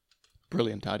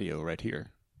 Brilliant audio right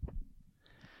here.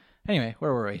 Anyway,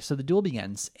 where were we? So the duel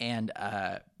begins, and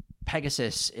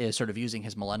Pegasus is sort of using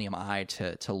his Millennium Eye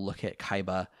to look at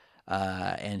Kaiba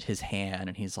and his hand,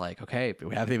 and he's like, okay,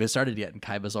 we haven't even started yet, and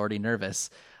Kaiba's already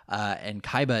nervous. And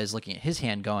Kaiba is looking at his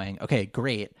hand going, okay,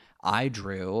 great, I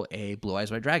drew a Blue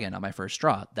Eyes White Dragon on my first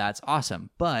draw. That's awesome,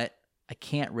 but I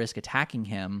can't risk attacking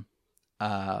him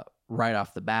right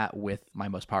off the bat with my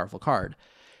most powerful card.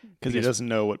 Because he doesn't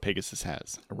know what Pegasus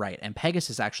has. Right. And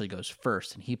Pegasus actually goes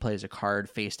first, and he plays a card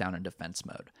face down in defense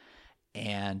mode.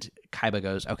 And Kaiba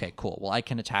goes, okay, cool. Well, I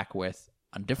can attack with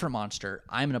a different monster.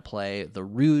 I'm going to play the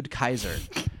Rude Kaiser.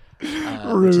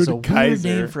 Which is a weird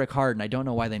name for a card, and I don't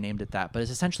know why they named it that. But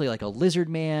it's essentially like a lizard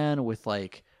man with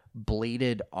like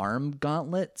bladed arm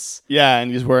gauntlets. Yeah, and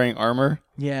he's wearing armor.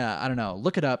 Yeah, I don't know.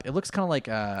 Look it up. It looks kind of like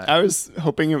I was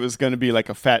hoping it was going to be like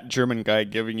a fat German guy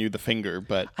giving you the finger,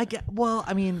 but well,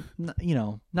 I mean,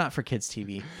 not for kids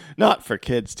TV. Not for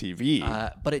kids TV.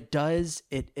 But it does.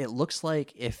 It looks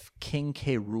like if King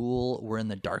K. Rool were in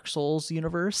the Dark Souls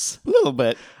universe. A little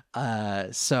bit.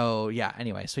 So yeah.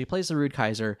 Anyway, so he plays the Rude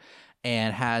Kaiser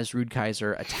and has Rude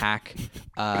Kaiser attack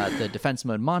the defense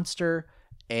mode monster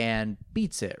and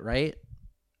beats it, right?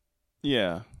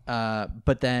 Yeah.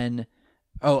 But then,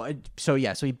 so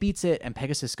he beats it, and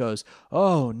Pegasus goes,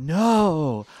 oh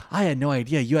no, I had no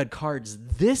idea you had cards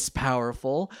this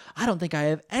powerful. I don't think I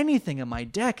have anything in my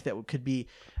deck that could be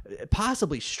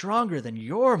possibly stronger than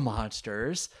your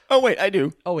monsters. Oh, wait, I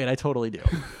do. Oh, wait, I totally do.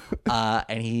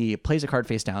 And he plays a card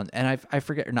face down, and I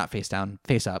forget, or not face down,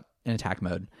 face up in attack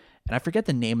mode. And I forget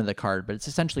the name of the card, but it's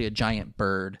essentially a giant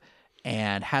bird,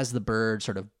 and has the bird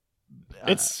sort of...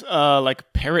 it's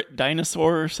like Parrot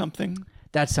Dinosaur or something.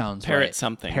 That sounds Parrot right.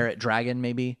 something. Parrot Dragon,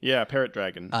 maybe? Yeah, Parrot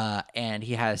Dragon. And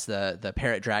he has the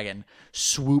Parrot Dragon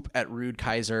swoop at Rude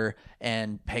Kaiser,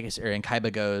 and Pegasus and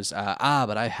Kaiba goes,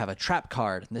 but I have a trap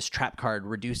card. And this trap card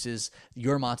reduces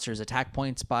your monster's attack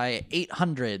points by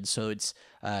 800, so it's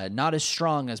not as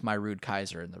strong as my Rude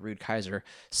Kaiser. And the Rude Kaiser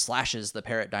slashes the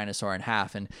Parrot Dinosaur in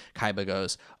half, and Kaiba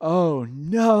goes, oh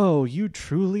no, you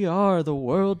truly are the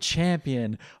world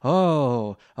champion.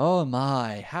 Oh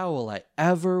my, how will I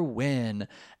ever win?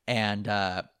 And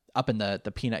up in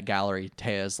the peanut gallery,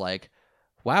 Taya's like,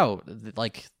 wow,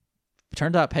 like,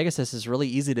 turned out Pegasus is really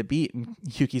easy to beat. And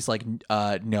Yuki's like,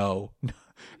 no,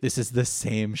 this is the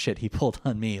same shit he pulled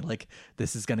on me. Like,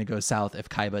 this is going to go south if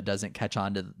Kaiba doesn't catch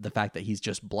on to the fact that he's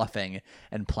just bluffing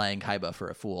and playing Kaiba for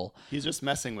a fool. He's just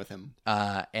messing with him.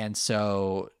 And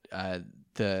so I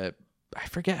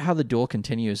forget how the duel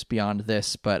continues beyond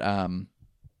this, but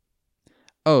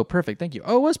oh, perfect. Thank you.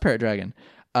 Oh, it was Parrot Dragon.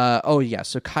 Oh yeah.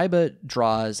 So Kaiba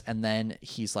draws, and then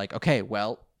he's like, okay,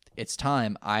 well, it's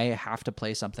time. I have to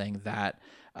play something that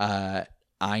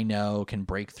I know can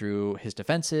break through his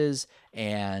defenses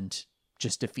and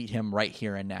just defeat him right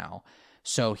here and now.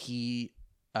 So he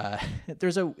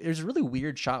there's a really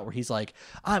weird shot where he's like,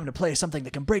 I'm gonna play something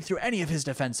that can break through any of his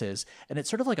defenses, and it's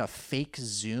sort of like a fake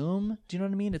zoom. Do you know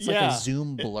what I mean? It's like a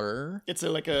zoom blur. It's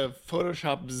like a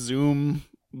Photoshop zoom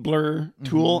blur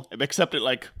tool, except it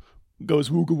like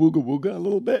goes wooga wooga wooga a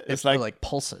little bit. It's like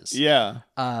pulses. Yeah,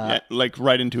 like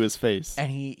right into his face. And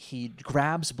he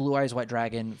grabs Blue Eyes White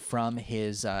Dragon from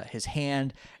his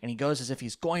hand, and he goes as if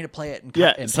he's going to play it. And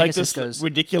it's like this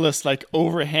ridiculous like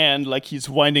overhand, like he's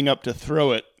winding up to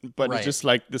throw it, but it's just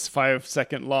like this 5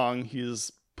 second long.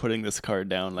 He's putting this card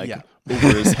down like over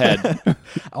his head.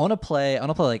 I want to play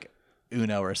like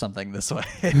Uno or something this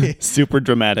way. Super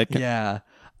dramatic. Yeah.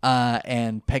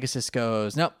 And Pegasus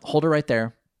goes, no, hold it right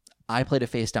there. I played a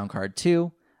face down card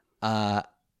too.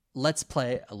 Let's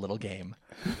play a little game.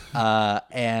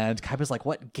 And Kaiba's like,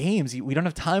 what games? We don't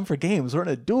have time for games. We're in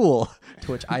a duel.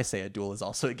 To which I say a duel is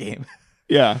also a game.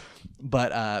 Yeah.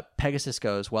 But Pegasus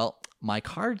goes, well, my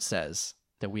card says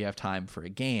that we have time for a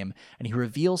game. And he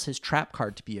reveals his trap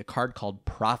card to be a card called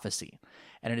Prophecy.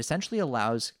 And it essentially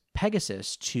allows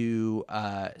Pegasus to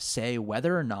say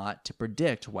whether or not, to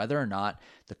predict whether or not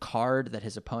the card that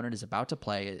his opponent is about to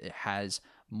play it has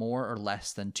more or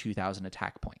less than 2,000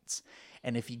 attack points.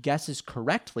 And if he guesses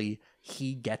correctly,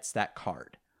 he gets that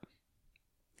card.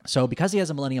 So because he has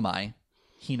a Millennium Eye,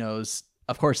 he knows,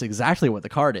 of course, exactly what the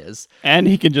card is. And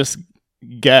he can just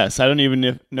guess. I don't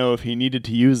even know if he needed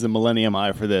to use the Millennium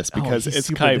Eye for this because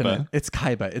it's Kaiba. It's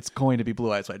Kaiba. It's going to be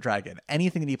Blue Eyes White Dragon.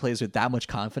 Anything that he plays with that much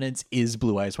confidence is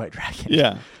Blue Eyes White Dragon.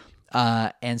 Yeah.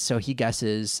 And so he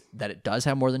guesses that it does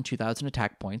have more than 2,000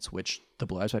 attack points, which the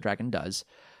Blue Eyes White Dragon does.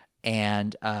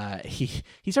 And he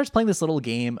starts playing this little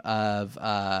game of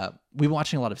we've been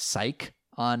watching a lot of Psych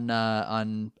on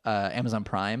Amazon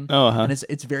Prime. And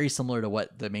it's very similar to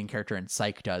what the main character in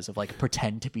Psych does, of like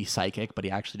pretend to be psychic, but he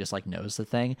actually just like knows the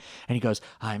thing. And he goes,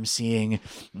 I'm seeing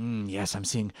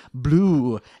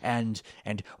blue and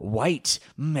white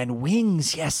and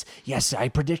wings. Yes, I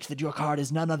predict that your card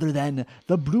is none other than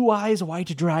the Blue Eyes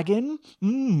White Dragon.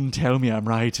 Tell me I'm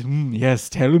right. Yes,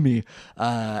 tell me.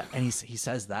 And he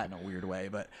says that in a weird way,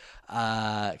 but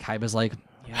Kaiba's like,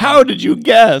 yeah. How did you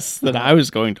guess that I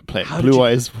was going to play Blue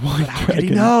Eyes White Dragon? How did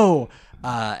he know?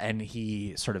 And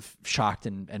he sort of shocked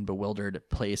and bewildered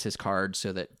plays his card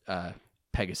so that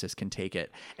Pegasus can take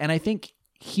it. And I think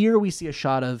here we see a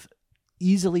shot of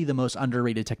easily the most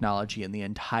underrated technology in the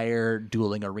entire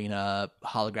dueling arena,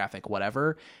 holographic,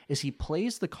 whatever, is he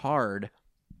plays the card.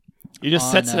 He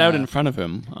just sets it out in front of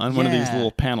him on one of these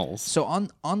little panels. So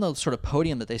on the sort of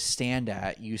podium that they stand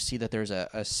at, you see that there's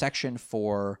a section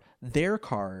for their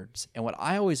cards. And what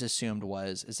I always assumed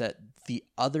is that the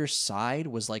other side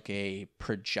was like a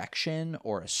projection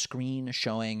or a screen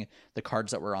showing the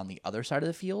cards that were on the other side of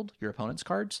the field, your opponent's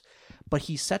cards. But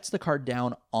he sets the card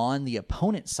down on the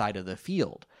opponent's side of the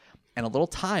field. And a little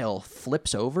tile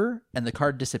flips over and the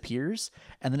card disappears.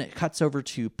 And then it cuts over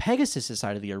to Pegasus'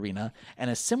 side of the arena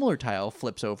and a similar tile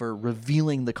flips over,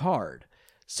 revealing the card.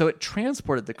 So it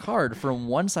transported the card from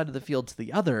one side of the field to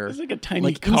the other. It's like a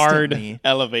tiny card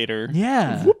elevator.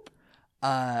 Yeah. Whoop.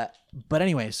 But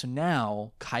anyway, so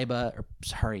now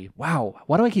wow.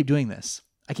 Why do I keep doing this?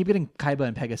 I keep getting Kaiba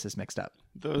and Pegasus mixed up.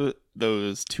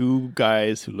 Those two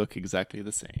guys who look exactly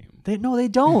the same. They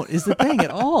don't, is the thing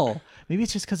at all. Maybe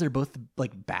it's just because they're both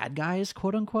like bad guys,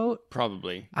 quote unquote.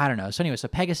 Probably. I don't know. So anyway, so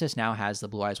Pegasus now has the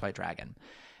Blue Eyes White Dragon.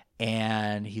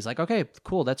 And he's like, okay,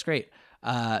 cool, that's great.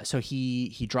 So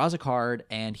he draws a card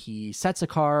and he sets a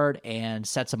card and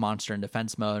sets a monster in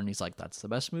defense mode. And he's like, that's the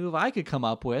best move I could come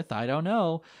up with. I don't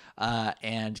know.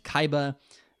 And Kaiba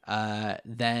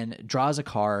then draws a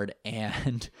card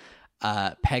and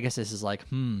Pegasus is like,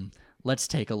 let's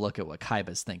take a look at what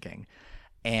Kaiba's thinking.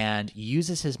 And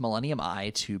uses his Millennium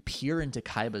Eye to peer into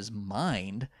Kaiba's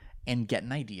mind and get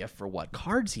an idea for what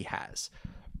cards he has.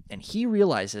 And he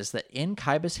realizes that in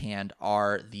Kaiba's hand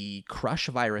are the Crush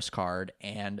Virus card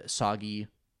and Soggy.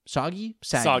 Please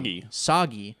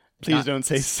don't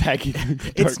say Saggy.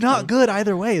 It's not good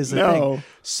either way, is the thing.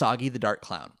 Soggy the Dark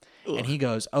Clown. Ugh. And he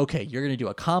goes, okay, you're going to do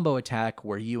a combo attack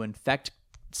where you infect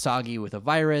Soggy with a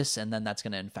virus, and then that's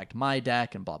going to infect my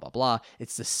deck, and blah, blah, blah.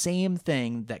 It's the same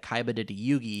thing that Kaiba did to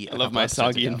Yugi. I love my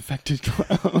Soggy infected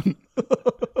clown.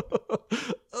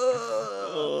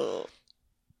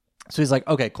 So he's like,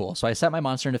 okay, cool. So I set my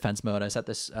monster in defense mode. I set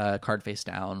this card face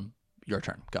down. Your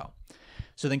turn. Go.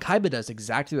 So then Kaiba does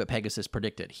exactly what Pegasus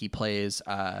predicted. He plays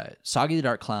Soggy the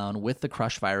Dark Clown with the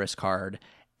Crush Virus card,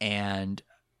 and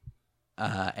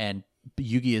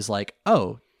Yugi is like,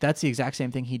 oh, that's the exact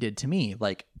same thing he did to me.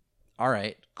 Like, all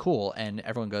right, cool. And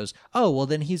everyone goes, oh, well,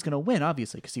 then he's going to win,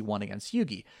 obviously, because he won against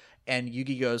Yugi. And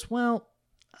Yugi goes, well,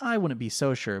 I wouldn't be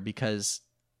so sure because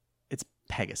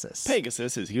Pegasus.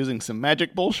 Pegasus is using some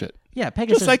magic bullshit. Yeah,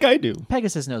 Pegasus. Just like I do.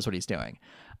 Pegasus knows what he's doing.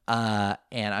 And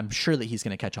I'm sure that he's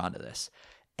going to catch on to this.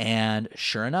 And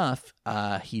sure enough,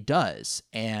 he does.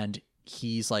 And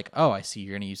he's like, oh, I see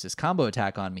you're going to use this combo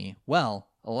attack on me. Well,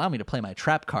 allow me to play my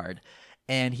trap card.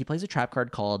 And he plays a trap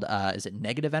card called, is it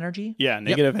Negative Energy? Yeah,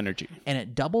 Negative Energy. And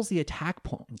it doubles the attack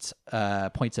points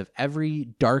of every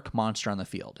dark monster on the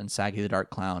field. And Saggy the Dark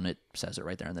Clown, it says it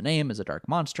right there in the name, is a dark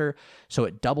monster. So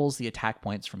it doubles the attack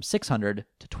points from 600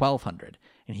 to 1200.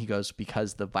 And he goes,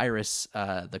 because the virus,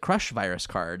 the Crush virus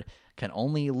card can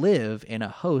only live in a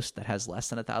host that has less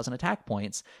than 1,000 attack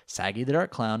points. Soggy the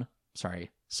Dark Clown,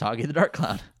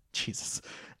 Jesus,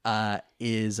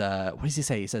 is, what does he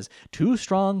say? He says, too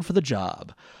strong for the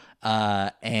job.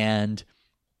 And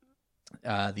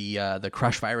the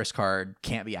Crush virus card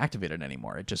can't be activated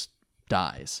anymore. It just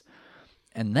dies.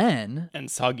 And then... And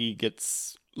Soggy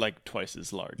gets like twice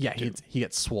as large. Yeah, he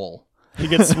gets swole. He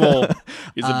gets swole.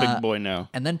 He's a big boy now.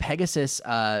 And then Pegasus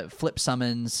flip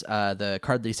summons the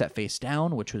card that he set face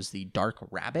down, which was the Dark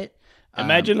Rabbit.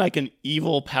 Imagine like an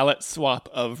evil palette swap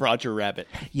of Roger Rabbit.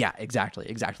 Yeah, exactly.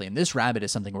 And this rabbit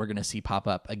is something we're going to see pop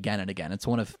up again and again. It's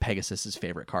one of Pegasus's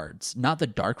favorite cards. Not the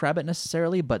Dark Rabbit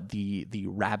necessarily, but the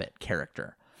rabbit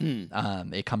character.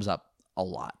 It comes up a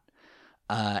lot.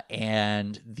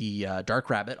 And the Dark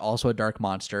Rabbit, also a dark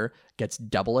monster, gets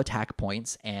double attack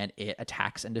points, and it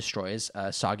attacks and destroys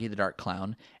Soggy the Dark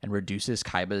Clown and reduces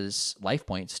Kaiba's life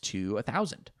points to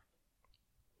 1,000.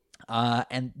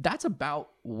 And that's about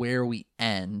where we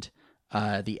end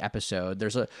the episode.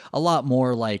 There's a lot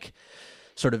more like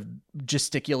sort of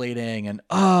gesticulating and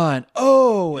and yeah,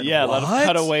 what? A lot of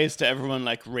cutaways to everyone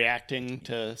like reacting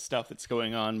to stuff that's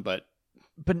going on, but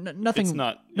nothing. It's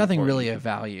not nothing important. really of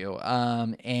value.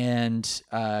 And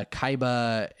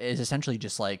Kaiba is essentially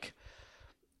just like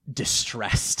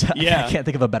distressed. Yeah. I can't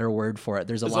think of a better word for it.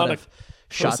 There's a lot of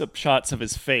close-up shots of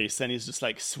his face, and he's just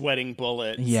like sweating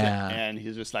bullets. Yeah. And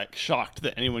he's just like shocked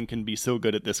that anyone can be so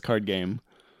good at this card game.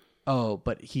 Oh,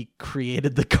 but he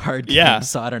created the card game, Yeah.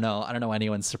 so I don't know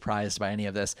anyone's surprised by any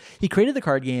of this. He created the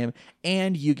card game,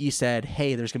 and Yugi said,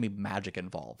 hey, there's going to be magic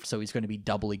involved, so he's going to be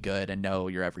doubly good and know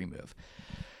your every move.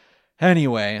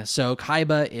 Anyway, so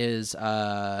Kaiba is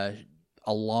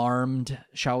alarmed,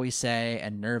 shall we say,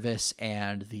 and nervous,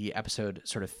 and the episode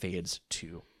sort of fades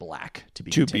to black to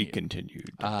be continued.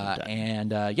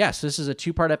 Yes, this is a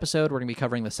 2-part episode. We're going to be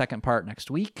covering the second part next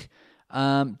week.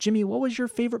 Jimmy, what was your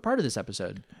favorite part of this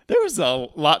episode? There was a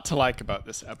lot to like about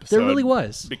this episode. There really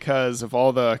was. Because of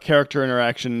all the character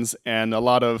interactions and a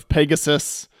lot of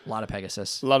Pegasus. A lot of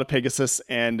Pegasus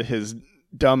and his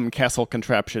dumb castle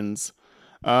contraptions.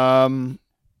 I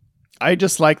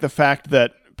just like the fact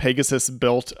that Pegasus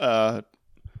built a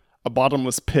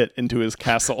bottomless pit into his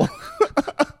castle.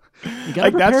 You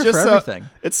gotta prepare for everything.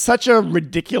 It's such a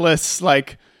ridiculous,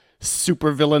 like,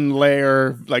 supervillain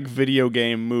lair, like, video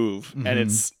game move. And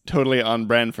it's totally on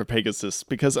brand for Pegasus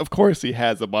because, of course, he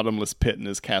has a bottomless pit in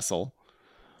his castle.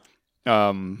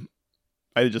 I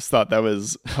just thought that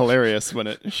was hilarious when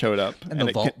it showed up. And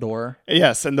the vault door.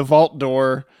 Yes, and the vault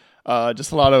door.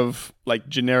 Just a lot of like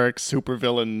generic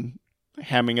supervillain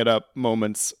hamming it up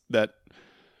moments that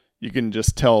you can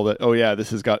just tell that, oh yeah,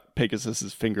 this has got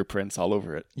Pegasus's fingerprints all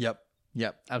over it. Yep,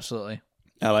 absolutely.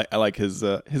 I like his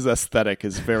aesthetic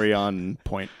is very on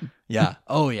point. Yeah.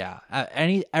 Oh yeah.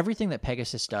 Everything that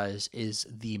Pegasus does is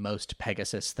the most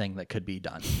Pegasus thing that could be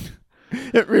done.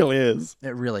 It really is.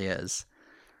 It really is.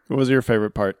 What was your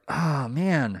favorite part? Oh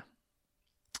man.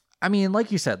 I mean,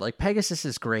 like you said, like Pegasus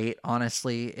is great.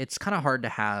 Honestly, it's kind of hard to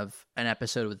have an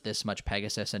episode with this much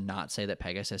Pegasus and not say that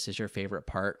Pegasus is your favorite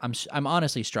part. I'm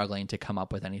honestly struggling to come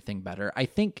up with anything better. I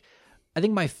think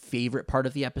my favorite part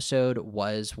of the episode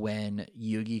was when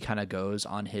Yugi kind of goes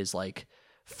on his like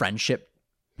friendship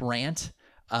rant.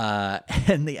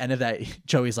 And the end of that,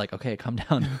 Joey's like, "Okay, calm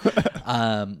down,"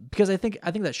 because I think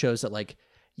that shows that like,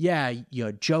 yeah, you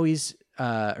know,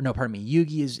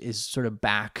 Yugi is sort of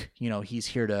back. You know, he's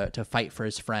here to fight for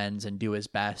his friends and do his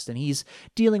best, and he's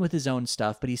dealing with his own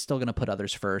stuff, but he's still going to put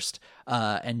others first.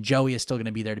 And Joey is still going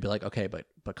to be there to be like, okay, but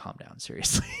calm down,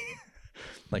 seriously.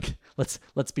 Like,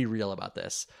 let's be real about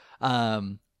this.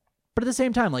 But at the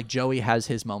same time, like Joey has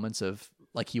his moments of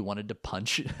like he wanted to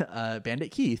punch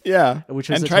Bandit Keith, yeah, which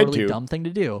was a totally dumb thing to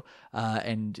do.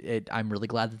 And I'm really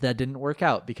glad that didn't work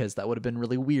out because that would have been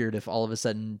really weird if all of a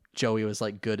sudden Joey was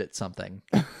like good at something,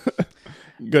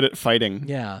 good at fighting.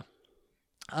 Yeah.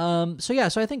 So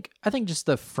I think just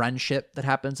the friendship that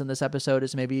happens in this episode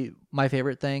is maybe my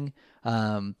favorite thing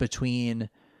between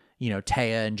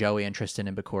Taya and Joey and Tristan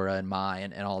and Bakura and Mai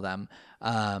and all of them,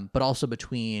 but also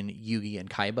between Yugi and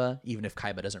Kaiba, even if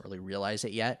Kaiba doesn't really realize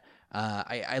it yet.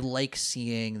 I like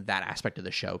seeing that aspect of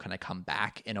the show kind of come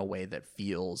back in a way that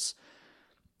feels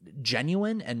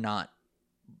genuine and not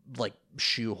like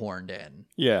shoehorned in.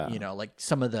 Yeah. Like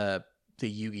some of the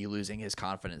Yugi losing his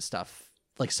confidence stuff,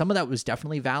 like some of that was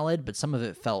definitely valid, but some of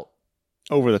it felt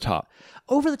over the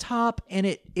top, and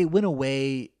it went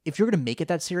away. If you're going to make it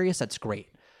that serious, that's great.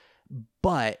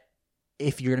 But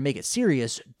if you're going to make it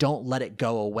serious, don't let it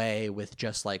go away with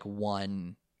just like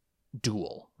one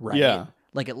duel, right? Yeah.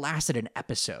 Like it lasted an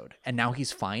episode and now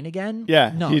he's fine again.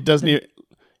 Yeah. No, He doesn't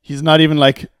he's not even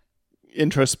like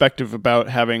introspective about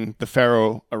having the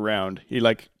Pharaoh around. He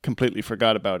like completely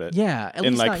forgot about it. Yeah.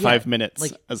 In like 5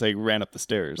 minutes as they ran up the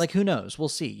stairs. Like who knows? We'll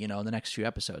see, in the next few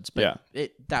episodes. But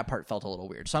that part felt a little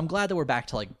weird. So I'm glad that we're back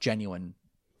to like genuine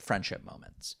friendship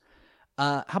moments.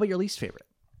 How about your least favorite?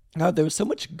 God, there was so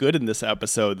much good in this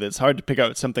episode that it's hard to pick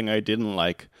out something I didn't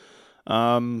like.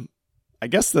 I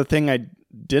guess the thing I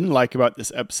didn't like about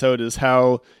this episode is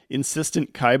how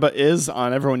insistent Kaiba is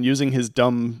on everyone using his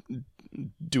dumb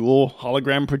dual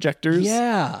hologram projectors.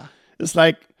 Yeah. It's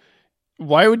like,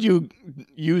 why would you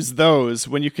use those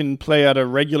when you can play at a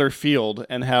regular field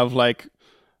and have like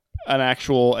an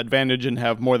actual advantage and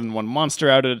have more than one monster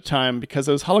out at a time? Because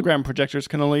those hologram projectors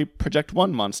can only project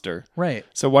one monster. Right.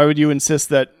 So why would you insist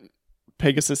that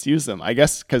Pegasus use them? I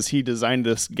guess because he designed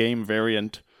this game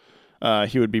variant,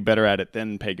 he would be better at it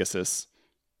than Pegasus.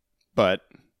 But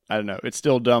I don't know. It's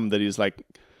still dumb that he's like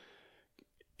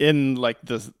in like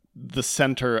the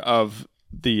center of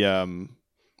the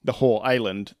whole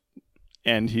island,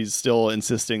 and he's still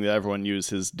insisting that everyone use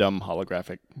his dumb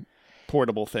holographic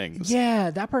portable things.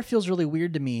 Yeah, that part feels really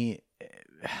weird to me.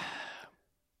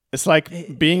 It's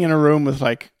like being in a room with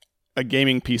like a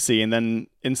gaming PC and then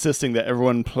insisting that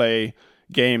everyone play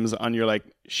games on your like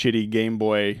shitty Game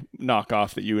Boy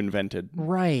knockoff that you invented.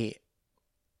 Right.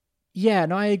 Yeah,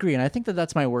 no, I agree. And I think that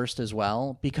that's my worst as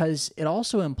well, because it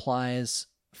also implies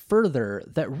further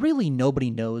that really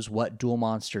nobody knows what Duel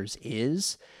Monsters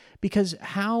is, because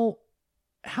how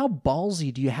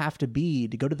ballsy do you have to be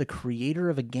to go to the creator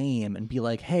of a game and be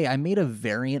like, hey, I made a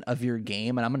variant of your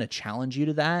game and I'm going to challenge you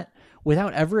to that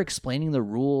without ever explaining the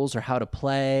rules or how to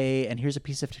play, and here's a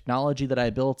piece of technology that I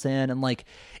built in. And like,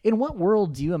 in what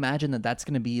world do you imagine that that's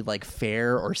going to be like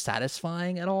fair or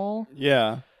satisfying at all?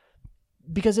 Yeah.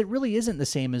 Because it really isn't the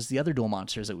same as the other Duel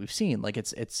Monsters that we've seen. Like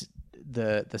it's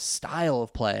the style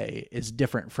of play is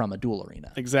different from a duel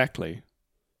arena. Exactly.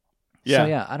 Yeah. So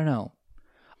yeah, I don't know.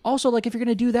 Also, like if you're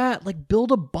going to do that, like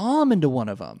build a bomb into one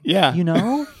of them. Yeah.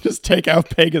 Just take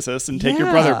out Pegasus and take your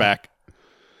brother back.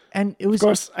 And it was, of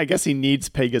course, I guess he needs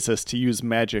Pegasus to use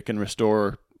magic and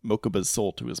restore Mokuba's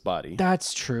soul to his body.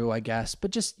 That's true, I guess.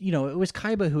 But just, it was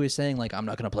Kaiba who was saying like, I'm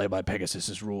not going to play by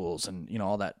Pegasus's rules and,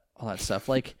 all that stuff.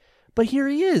 Like, but here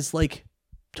he is, like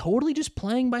totally just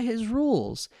playing by his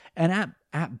rules. And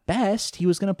at best, he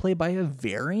was going to play by a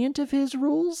variant of his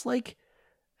rules. Like,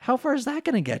 how far is that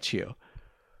going to get you?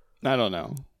 I don't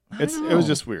know. It was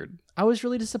just weird. I was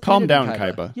really disappointed. Calm down, in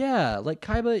Kaiba. Yeah, like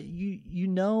Kaiba, you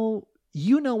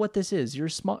know what this is. You're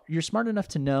smart enough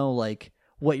to know like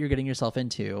what you're getting yourself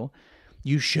into.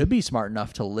 You should be smart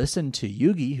enough to listen to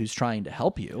Yugi, who's trying to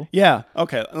help you. Yeah.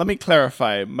 Okay. Let me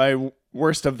clarify. My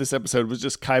worst of this episode was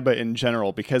just Kaiba in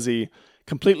general, because he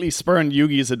completely spurned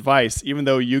Yugi's advice, even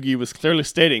though Yugi was clearly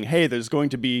stating, hey, there's going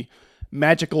to be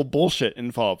magical bullshit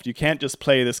involved. You can't just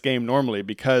play this game normally,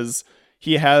 because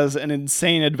he has an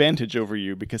insane advantage over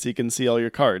you because he can see all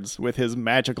your cards with his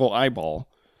magical eyeball.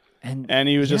 And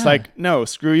he was just like, no,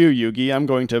 screw you, Yugi. I'm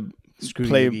going to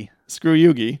play. Yugi. Screw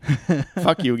Yugi.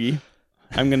 Fuck Yugi.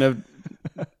 I'm going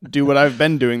to do what I've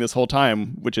been doing this whole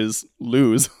time, which is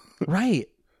lose. Right.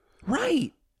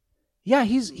 Yeah,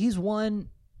 he's won,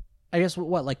 I guess,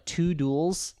 what, like 2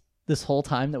 duels this whole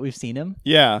time that we've seen him?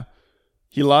 Yeah.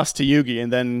 He lost to Yugi,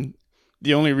 and then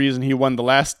the only reason he won the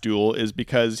last duel is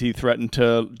because he threatened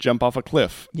to jump off a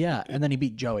cliff. Yeah, and then he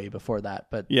beat Joey before that,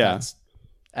 but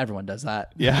everyone does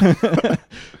that. Yeah. They're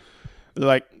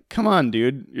like, come on,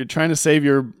 dude. You're trying to save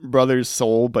your brother's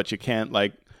soul, but you can't,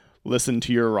 like, listen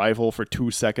to your rival for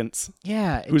 2 seconds.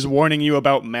 Yeah. Who's warning you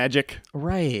about magic.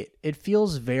 Right. It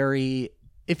feels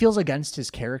against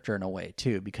his character in a way,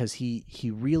 too, because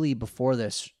he really, before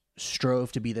this,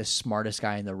 strove to be the smartest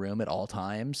guy in the room at all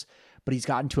times. But he's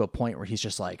gotten to a point where he's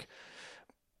just like,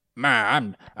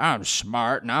 man, I'm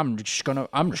smart and I'm just gonna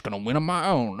win on my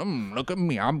own. Look at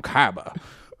me, I'm Kaiba.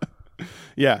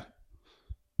 Yeah.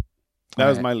 That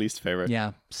was my least favorite. Yeah,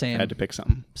 I same. had to pick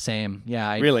something. Same.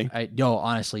 Yeah. Really?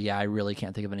 Honestly, yeah, I really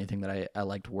can't think of anything that I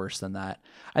liked worse than that.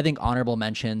 I think honorable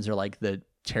mentions are like the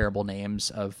terrible names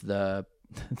of the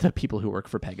people who work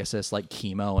for Pegasus, like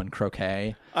Chemo and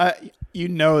Croquet. You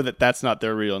know that's not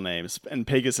their real names, and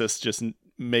Pegasus just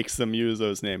makes them use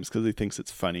those names because he thinks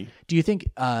it's funny. Do you think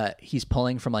he's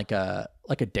pulling from like a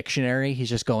dictionary? He's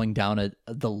just going down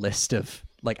the list of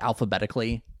like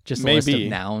alphabetically, just a list of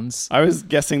nouns. I was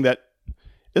guessing that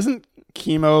isn't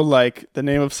Chemo like the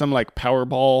name of some like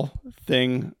Powerball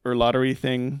thing or lottery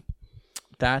thing?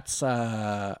 That's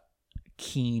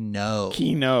Keno.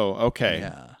 Keno, okay.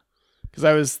 Yeah. Because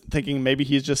I was thinking maybe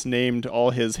he's just named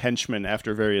all his henchmen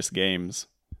after various games.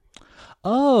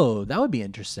 Oh, that would be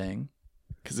interesting.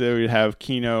 Because they would have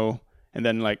Keno and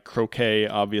then like croquet,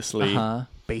 obviously.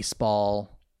 Baseball,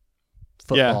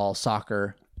 football,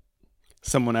 soccer.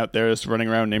 Someone out there is running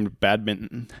around named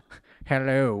Badminton.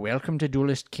 Hello, welcome to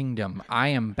Duelist Kingdom. I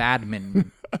am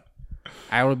Badminton.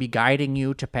 I will be guiding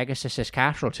you to Pegasus's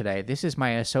castle today. This is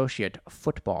my associate,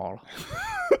 Football.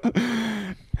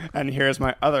 And here's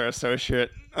my other associate.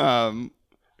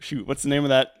 What's the name of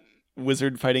that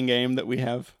wizard fighting game that we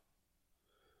have?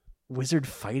 Wizard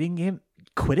fighting game?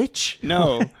 Quidditch?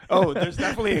 No. Oh, there's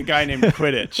definitely a guy named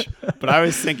Quidditch. But I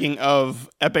was thinking of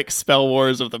Epic Spell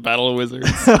Wars of the Battle of Wizards.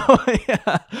 Oh,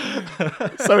 yeah.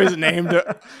 So he's named...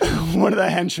 one of the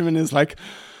henchmen is like...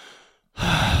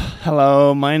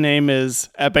 Hello, my name is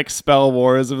Epic Spell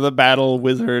Wars of the Battle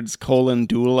Wizards,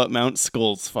 Duel at Mount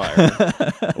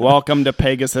Skullsfire. Welcome to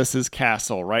Pegasus's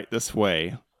castle, right this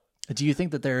way. Do you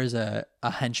think that there is a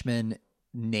henchman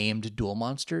named Duel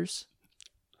Monsters?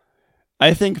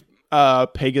 I think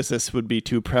Pegasus would be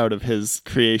too proud of his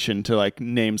creation to like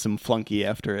name some flunky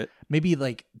after it. Maybe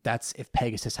like that's if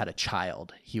Pegasus had a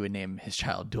child, he would name his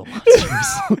child Duel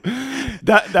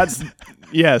Monsters.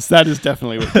 Yes, that is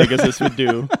definitely what Pegasus would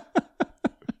do.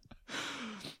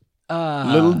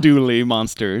 Little Dooley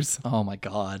monsters. Oh my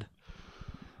god.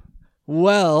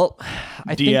 Well,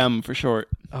 I DM think, for short.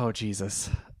 Oh Jesus.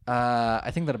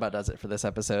 I think that about does it for this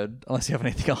episode. Unless you have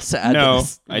anything else to add no, to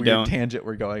this I weird don't. tangent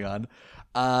we're going on.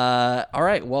 All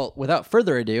right. Well, without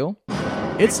further ado,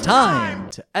 it's time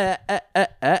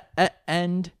to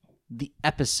end the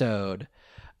episode.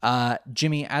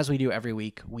 Jimmy, as we do every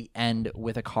week, we end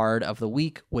with a card of the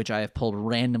week, which I have pulled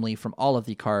randomly from all of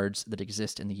the cards that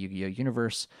exist in the Yu-Gi-Oh!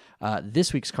 Universe.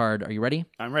 This week's card, are you ready?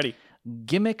 I'm ready.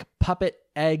 Gimmick Puppet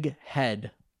Egg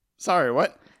Head. Sorry,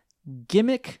 what?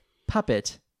 Gimmick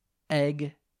Puppet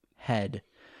Egg Head.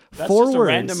 That's 4 just words.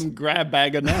 a random grab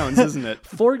bag of nouns, isn't it?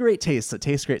 4 great tastes that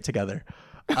taste great together.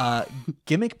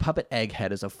 Gimmick Puppet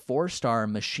Egghead is a 4-star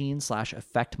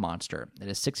machine/effect monster. It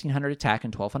is 1600 attack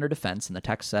and 1200 defense, and the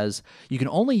text says, you can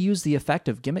only use the effect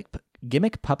of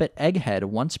Gimmick Puppet Egghead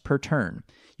once per turn.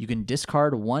 You can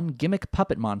discard 1 Gimmick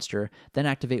Puppet monster, then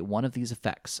activate one of these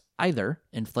effects. Either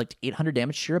inflict 800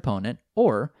 damage to your opponent,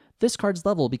 or this card's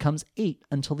level becomes 8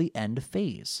 until the end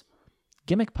phase.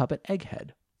 Gimmick Puppet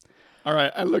Egghead. All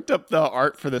right, I looked up the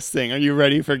art for this thing. Are you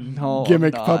ready for No,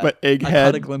 Gimmick I'm not. Puppet Egghead? I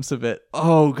caught a glimpse of it.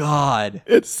 Oh, God.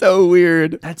 It's so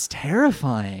weird. That's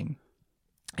terrifying.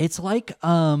 It's like,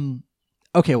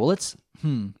 okay, well, let's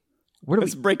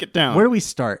break it down. Where do we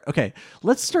start? Okay,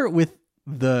 let's start with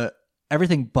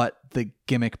everything but the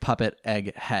Gimmick Puppet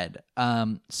Egg Head.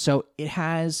 So it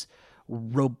has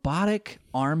robotic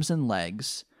arms and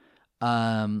legs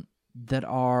that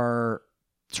are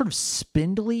sort of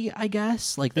spindly, I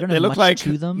guess. Like they don't have look much like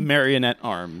to them. marionette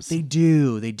arms. They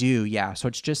do, yeah. So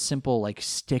it's just simple like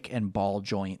stick and ball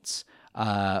joints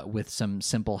with some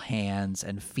simple hands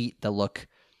and feet that look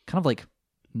kind of like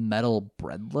metal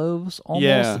bread loaves almost.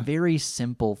 Yeah. Very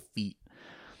simple feet.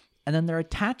 And then they're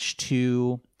attached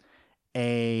to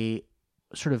a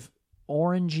sort of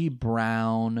orangey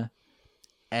brown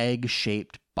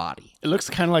egg-shaped body. It looks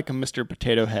kind of like a Mr.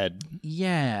 Potato Head.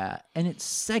 Yeah, and it's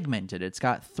segmented. It's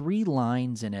got 3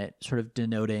 lines in it, sort of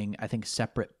denoting, I think,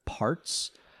 separate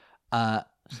parts. But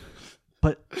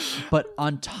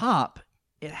on top,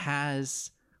 it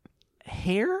has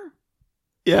hair.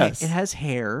 Yes. It has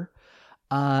hair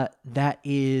that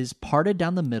is parted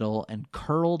down the middle and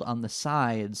curled on the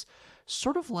sides,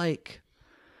 sort of like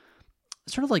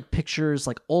pictures,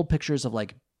 like old pictures of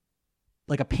like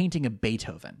a painting of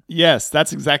Beethoven. Yes,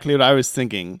 that's exactly what I was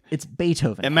thinking. It's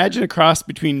Beethoven. Imagine a cross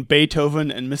between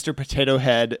Beethoven and Mr. Potato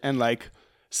Head and like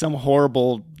some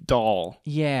horrible doll.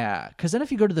 Yeah, because then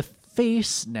if you go to the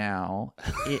face now,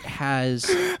 it has...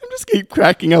 I just keep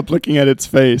cracking up looking at its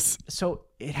face. So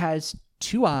it has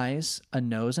 2 eyes, a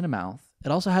nose, and a mouth.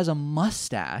 It also has a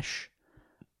mustache,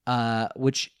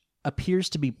 which appears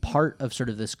to be part of sort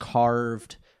of this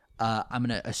carved I'm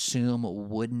going to assume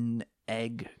wooden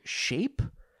egg shape.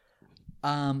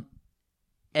 And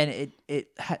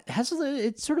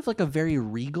it's sort of like a very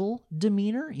regal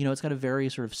demeanor. You know, it's got a very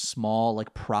sort of small,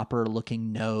 like proper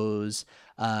looking nose.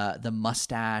 The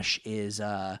mustache is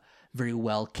very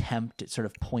well kempt. It sort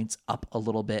of points up a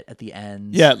little bit at the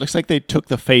ends. Yeah, it looks like they took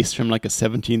the face from like a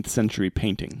 17th century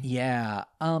painting. Yeah.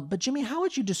 But Jimmy, how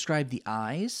would you describe the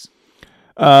eyes?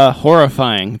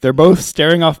 Horrifying. They're both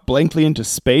staring off blankly into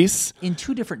space. In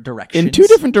two different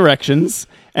directions.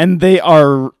 And they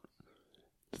are...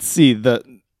 Let's see,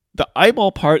 the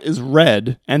eyeball part is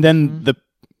red, and then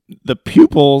the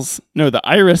pupils... No, the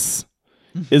iris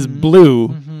is blue,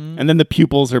 and then the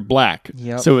pupils are black.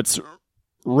 Yep. So it's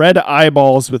red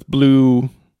eyeballs with blue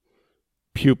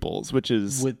pupils, which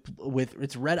is... With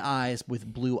it's red eyes with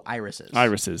blue irises.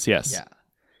 Irises, yes. Yeah.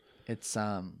 It's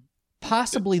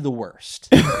possibly the worst.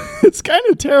 It's kind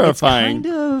of terrifying. It's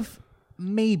kind of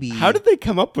maybe. How did they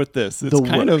come up with this? It's the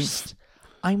kind worst.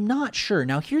 I'm not sure.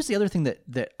 Now, here's the other thing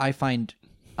that I find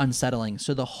unsettling.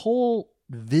 So the whole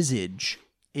visage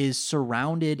is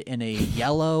surrounded in a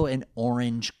yellow and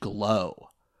orange glow.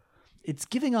 It's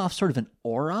giving off sort of an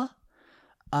aura.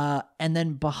 And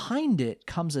then behind it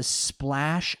comes a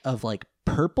splash of like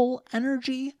purple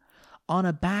energy on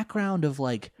a background of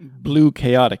like blue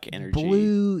chaotic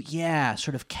energy.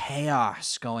 Sort of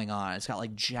chaos going on. It's got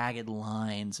like jagged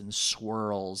lines and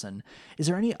swirls. And is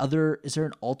there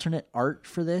an alternate art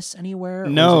for this anywhere?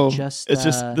 No, or is it's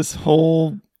just this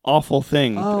whole awful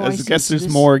thing. Oh, I guess there's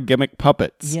more gimmick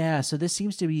puppets. Yeah, so this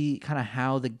seems to be kind of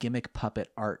how the gimmick puppet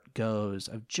art goes,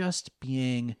 of just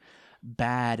being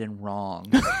bad and wrong.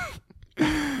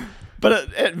 But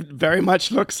it very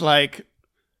much looks like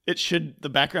the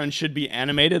background should be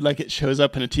animated, like it shows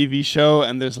up in a TV show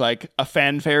and there's like a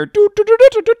fanfare,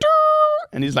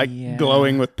 and he's like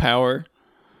glowing with power.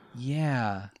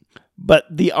 Yeah. But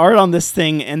the art on this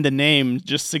thing and the name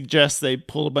just suggests they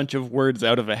pulled a bunch of words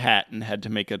out of a hat and had to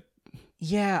make it.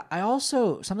 Yeah, I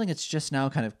also, something that's just now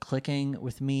kind of clicking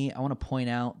with me, I want to point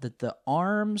out that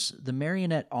the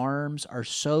marionette arms are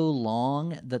so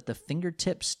long that the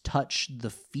fingertips touch the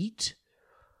feet.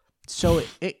 So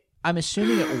I'm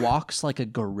assuming it walks like a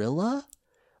gorilla.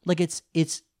 Like its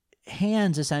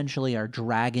hands essentially are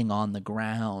dragging on the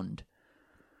ground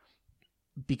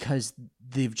because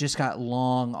they've just got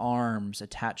long arms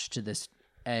attached to this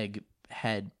egg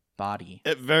head body.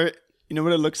 You know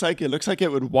what it looks like? It looks like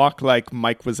it would walk like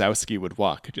Mike Wazowski would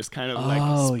walk. Just kind of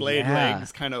like splayed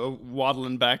legs, kind of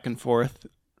waddling back and forth.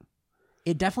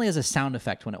 It definitely has a sound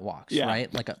effect when it walks,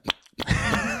 right? Like a...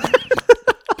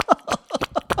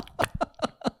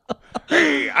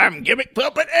 Hey, I'm Gimmick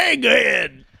Puppet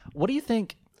Egghead. What do you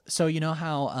think? So you know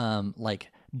how like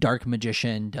Dark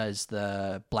Magician does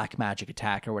the black magic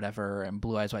attack or whatever, and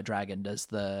Blue Eyes White Dragon does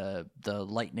the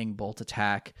lightning bolt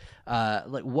attack.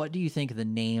 Like, what do you think the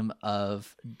name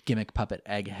of Gimmick Puppet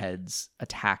Egghead's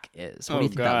attack is? What do you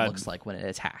think that looks like when it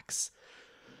attacks?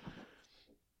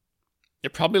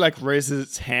 It probably like raises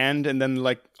its hand, and then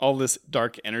like all this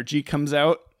dark energy comes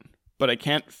out. But I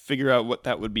can't figure out what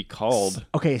that would be called.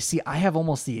 Okay, see, I have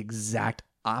almost the exact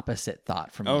opposite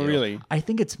thought from you. Oh, really? I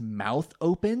think its mouth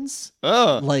opens.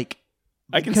 Oh, like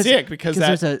I can see it because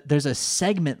there's a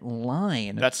segment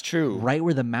line. That's true. Right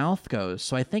where the mouth goes.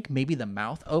 So I think maybe the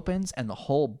mouth opens and the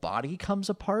whole body comes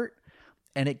apart,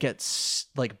 and it gets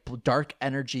like dark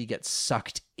energy gets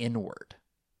sucked inward.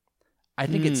 I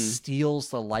think it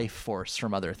steals the life force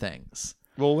from other things.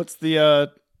 Well, what's the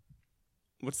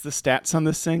stats on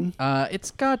this thing?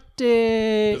 It's got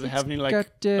does it have any like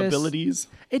abilities?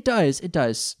 It does.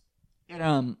 It's got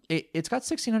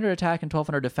 1,600 attack and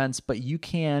 1,200 defense, but you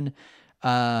can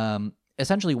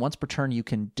essentially once per turn you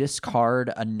can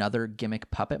discard another gimmick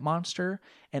puppet monster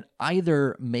and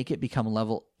either make it become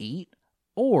level 8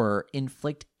 or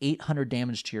inflict 800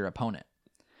 damage to your opponent.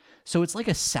 So it's like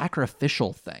a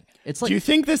sacrificial thing. It's like, do you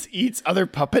think this eats other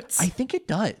puppets? I think it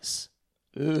does.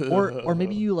 Or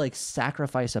maybe you like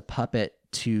sacrifice a puppet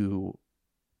to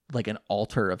like an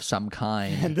altar of some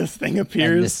kind. And this thing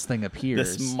appears.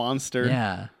 This monster.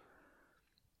 Yeah.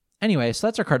 Anyway, so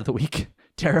that's our card of the week.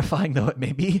 Terrifying though it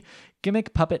may be.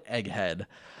 Gimmick Puppet Egghead.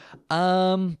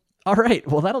 All right.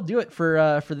 Well, that'll do it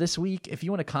for this week. If you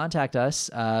want to contact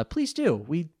us, please do.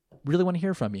 We really want to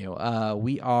hear from you.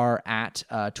 We are at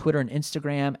Twitter and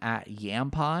Instagram at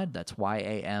Yampod. That's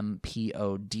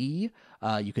YAMPOD.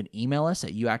 You can email us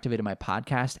at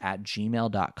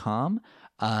youactivatedmypodcast@gmail.com.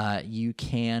 You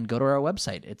can go to our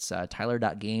website. It's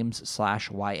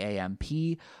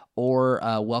tyler.games/YAMP, or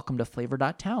welcome to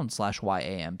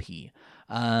flavor.town/YAMP.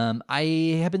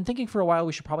 I have been thinking for a while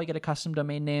we should probably get a custom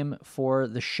domain name for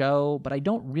the show, but I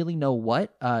don't really know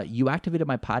what.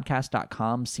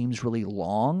 YouActivatedMyPodcast.com seems really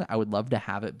long. I would love to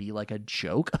have it be like a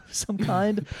joke of some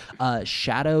kind.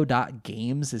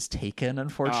 Shadow.games is taken,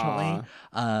 unfortunately.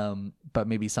 But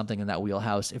maybe something in that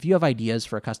wheelhouse. If you have ideas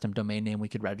for a custom domain name we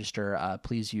could register,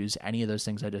 please use any of those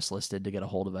things I just listed to get a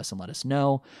hold of us and let us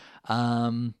know.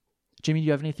 Jimmy, do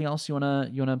you have anything else you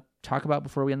wanna talk about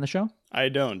before we end the show? I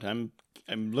don't.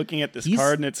 I'm looking at this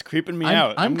card and it's creeping me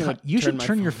out. You should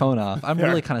turn your phone off. I'm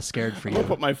really kind of scared for you. I'll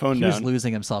put my phone down. He's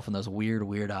losing himself in those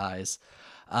weird eyes.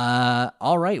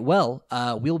 All right. Well,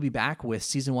 we'll be back with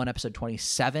season 1, episode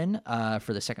 27,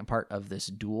 for the second part of this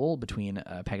duel between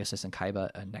Pegasus and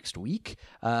Kaiba next week.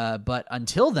 But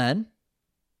until then,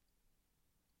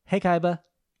 hey Kaiba.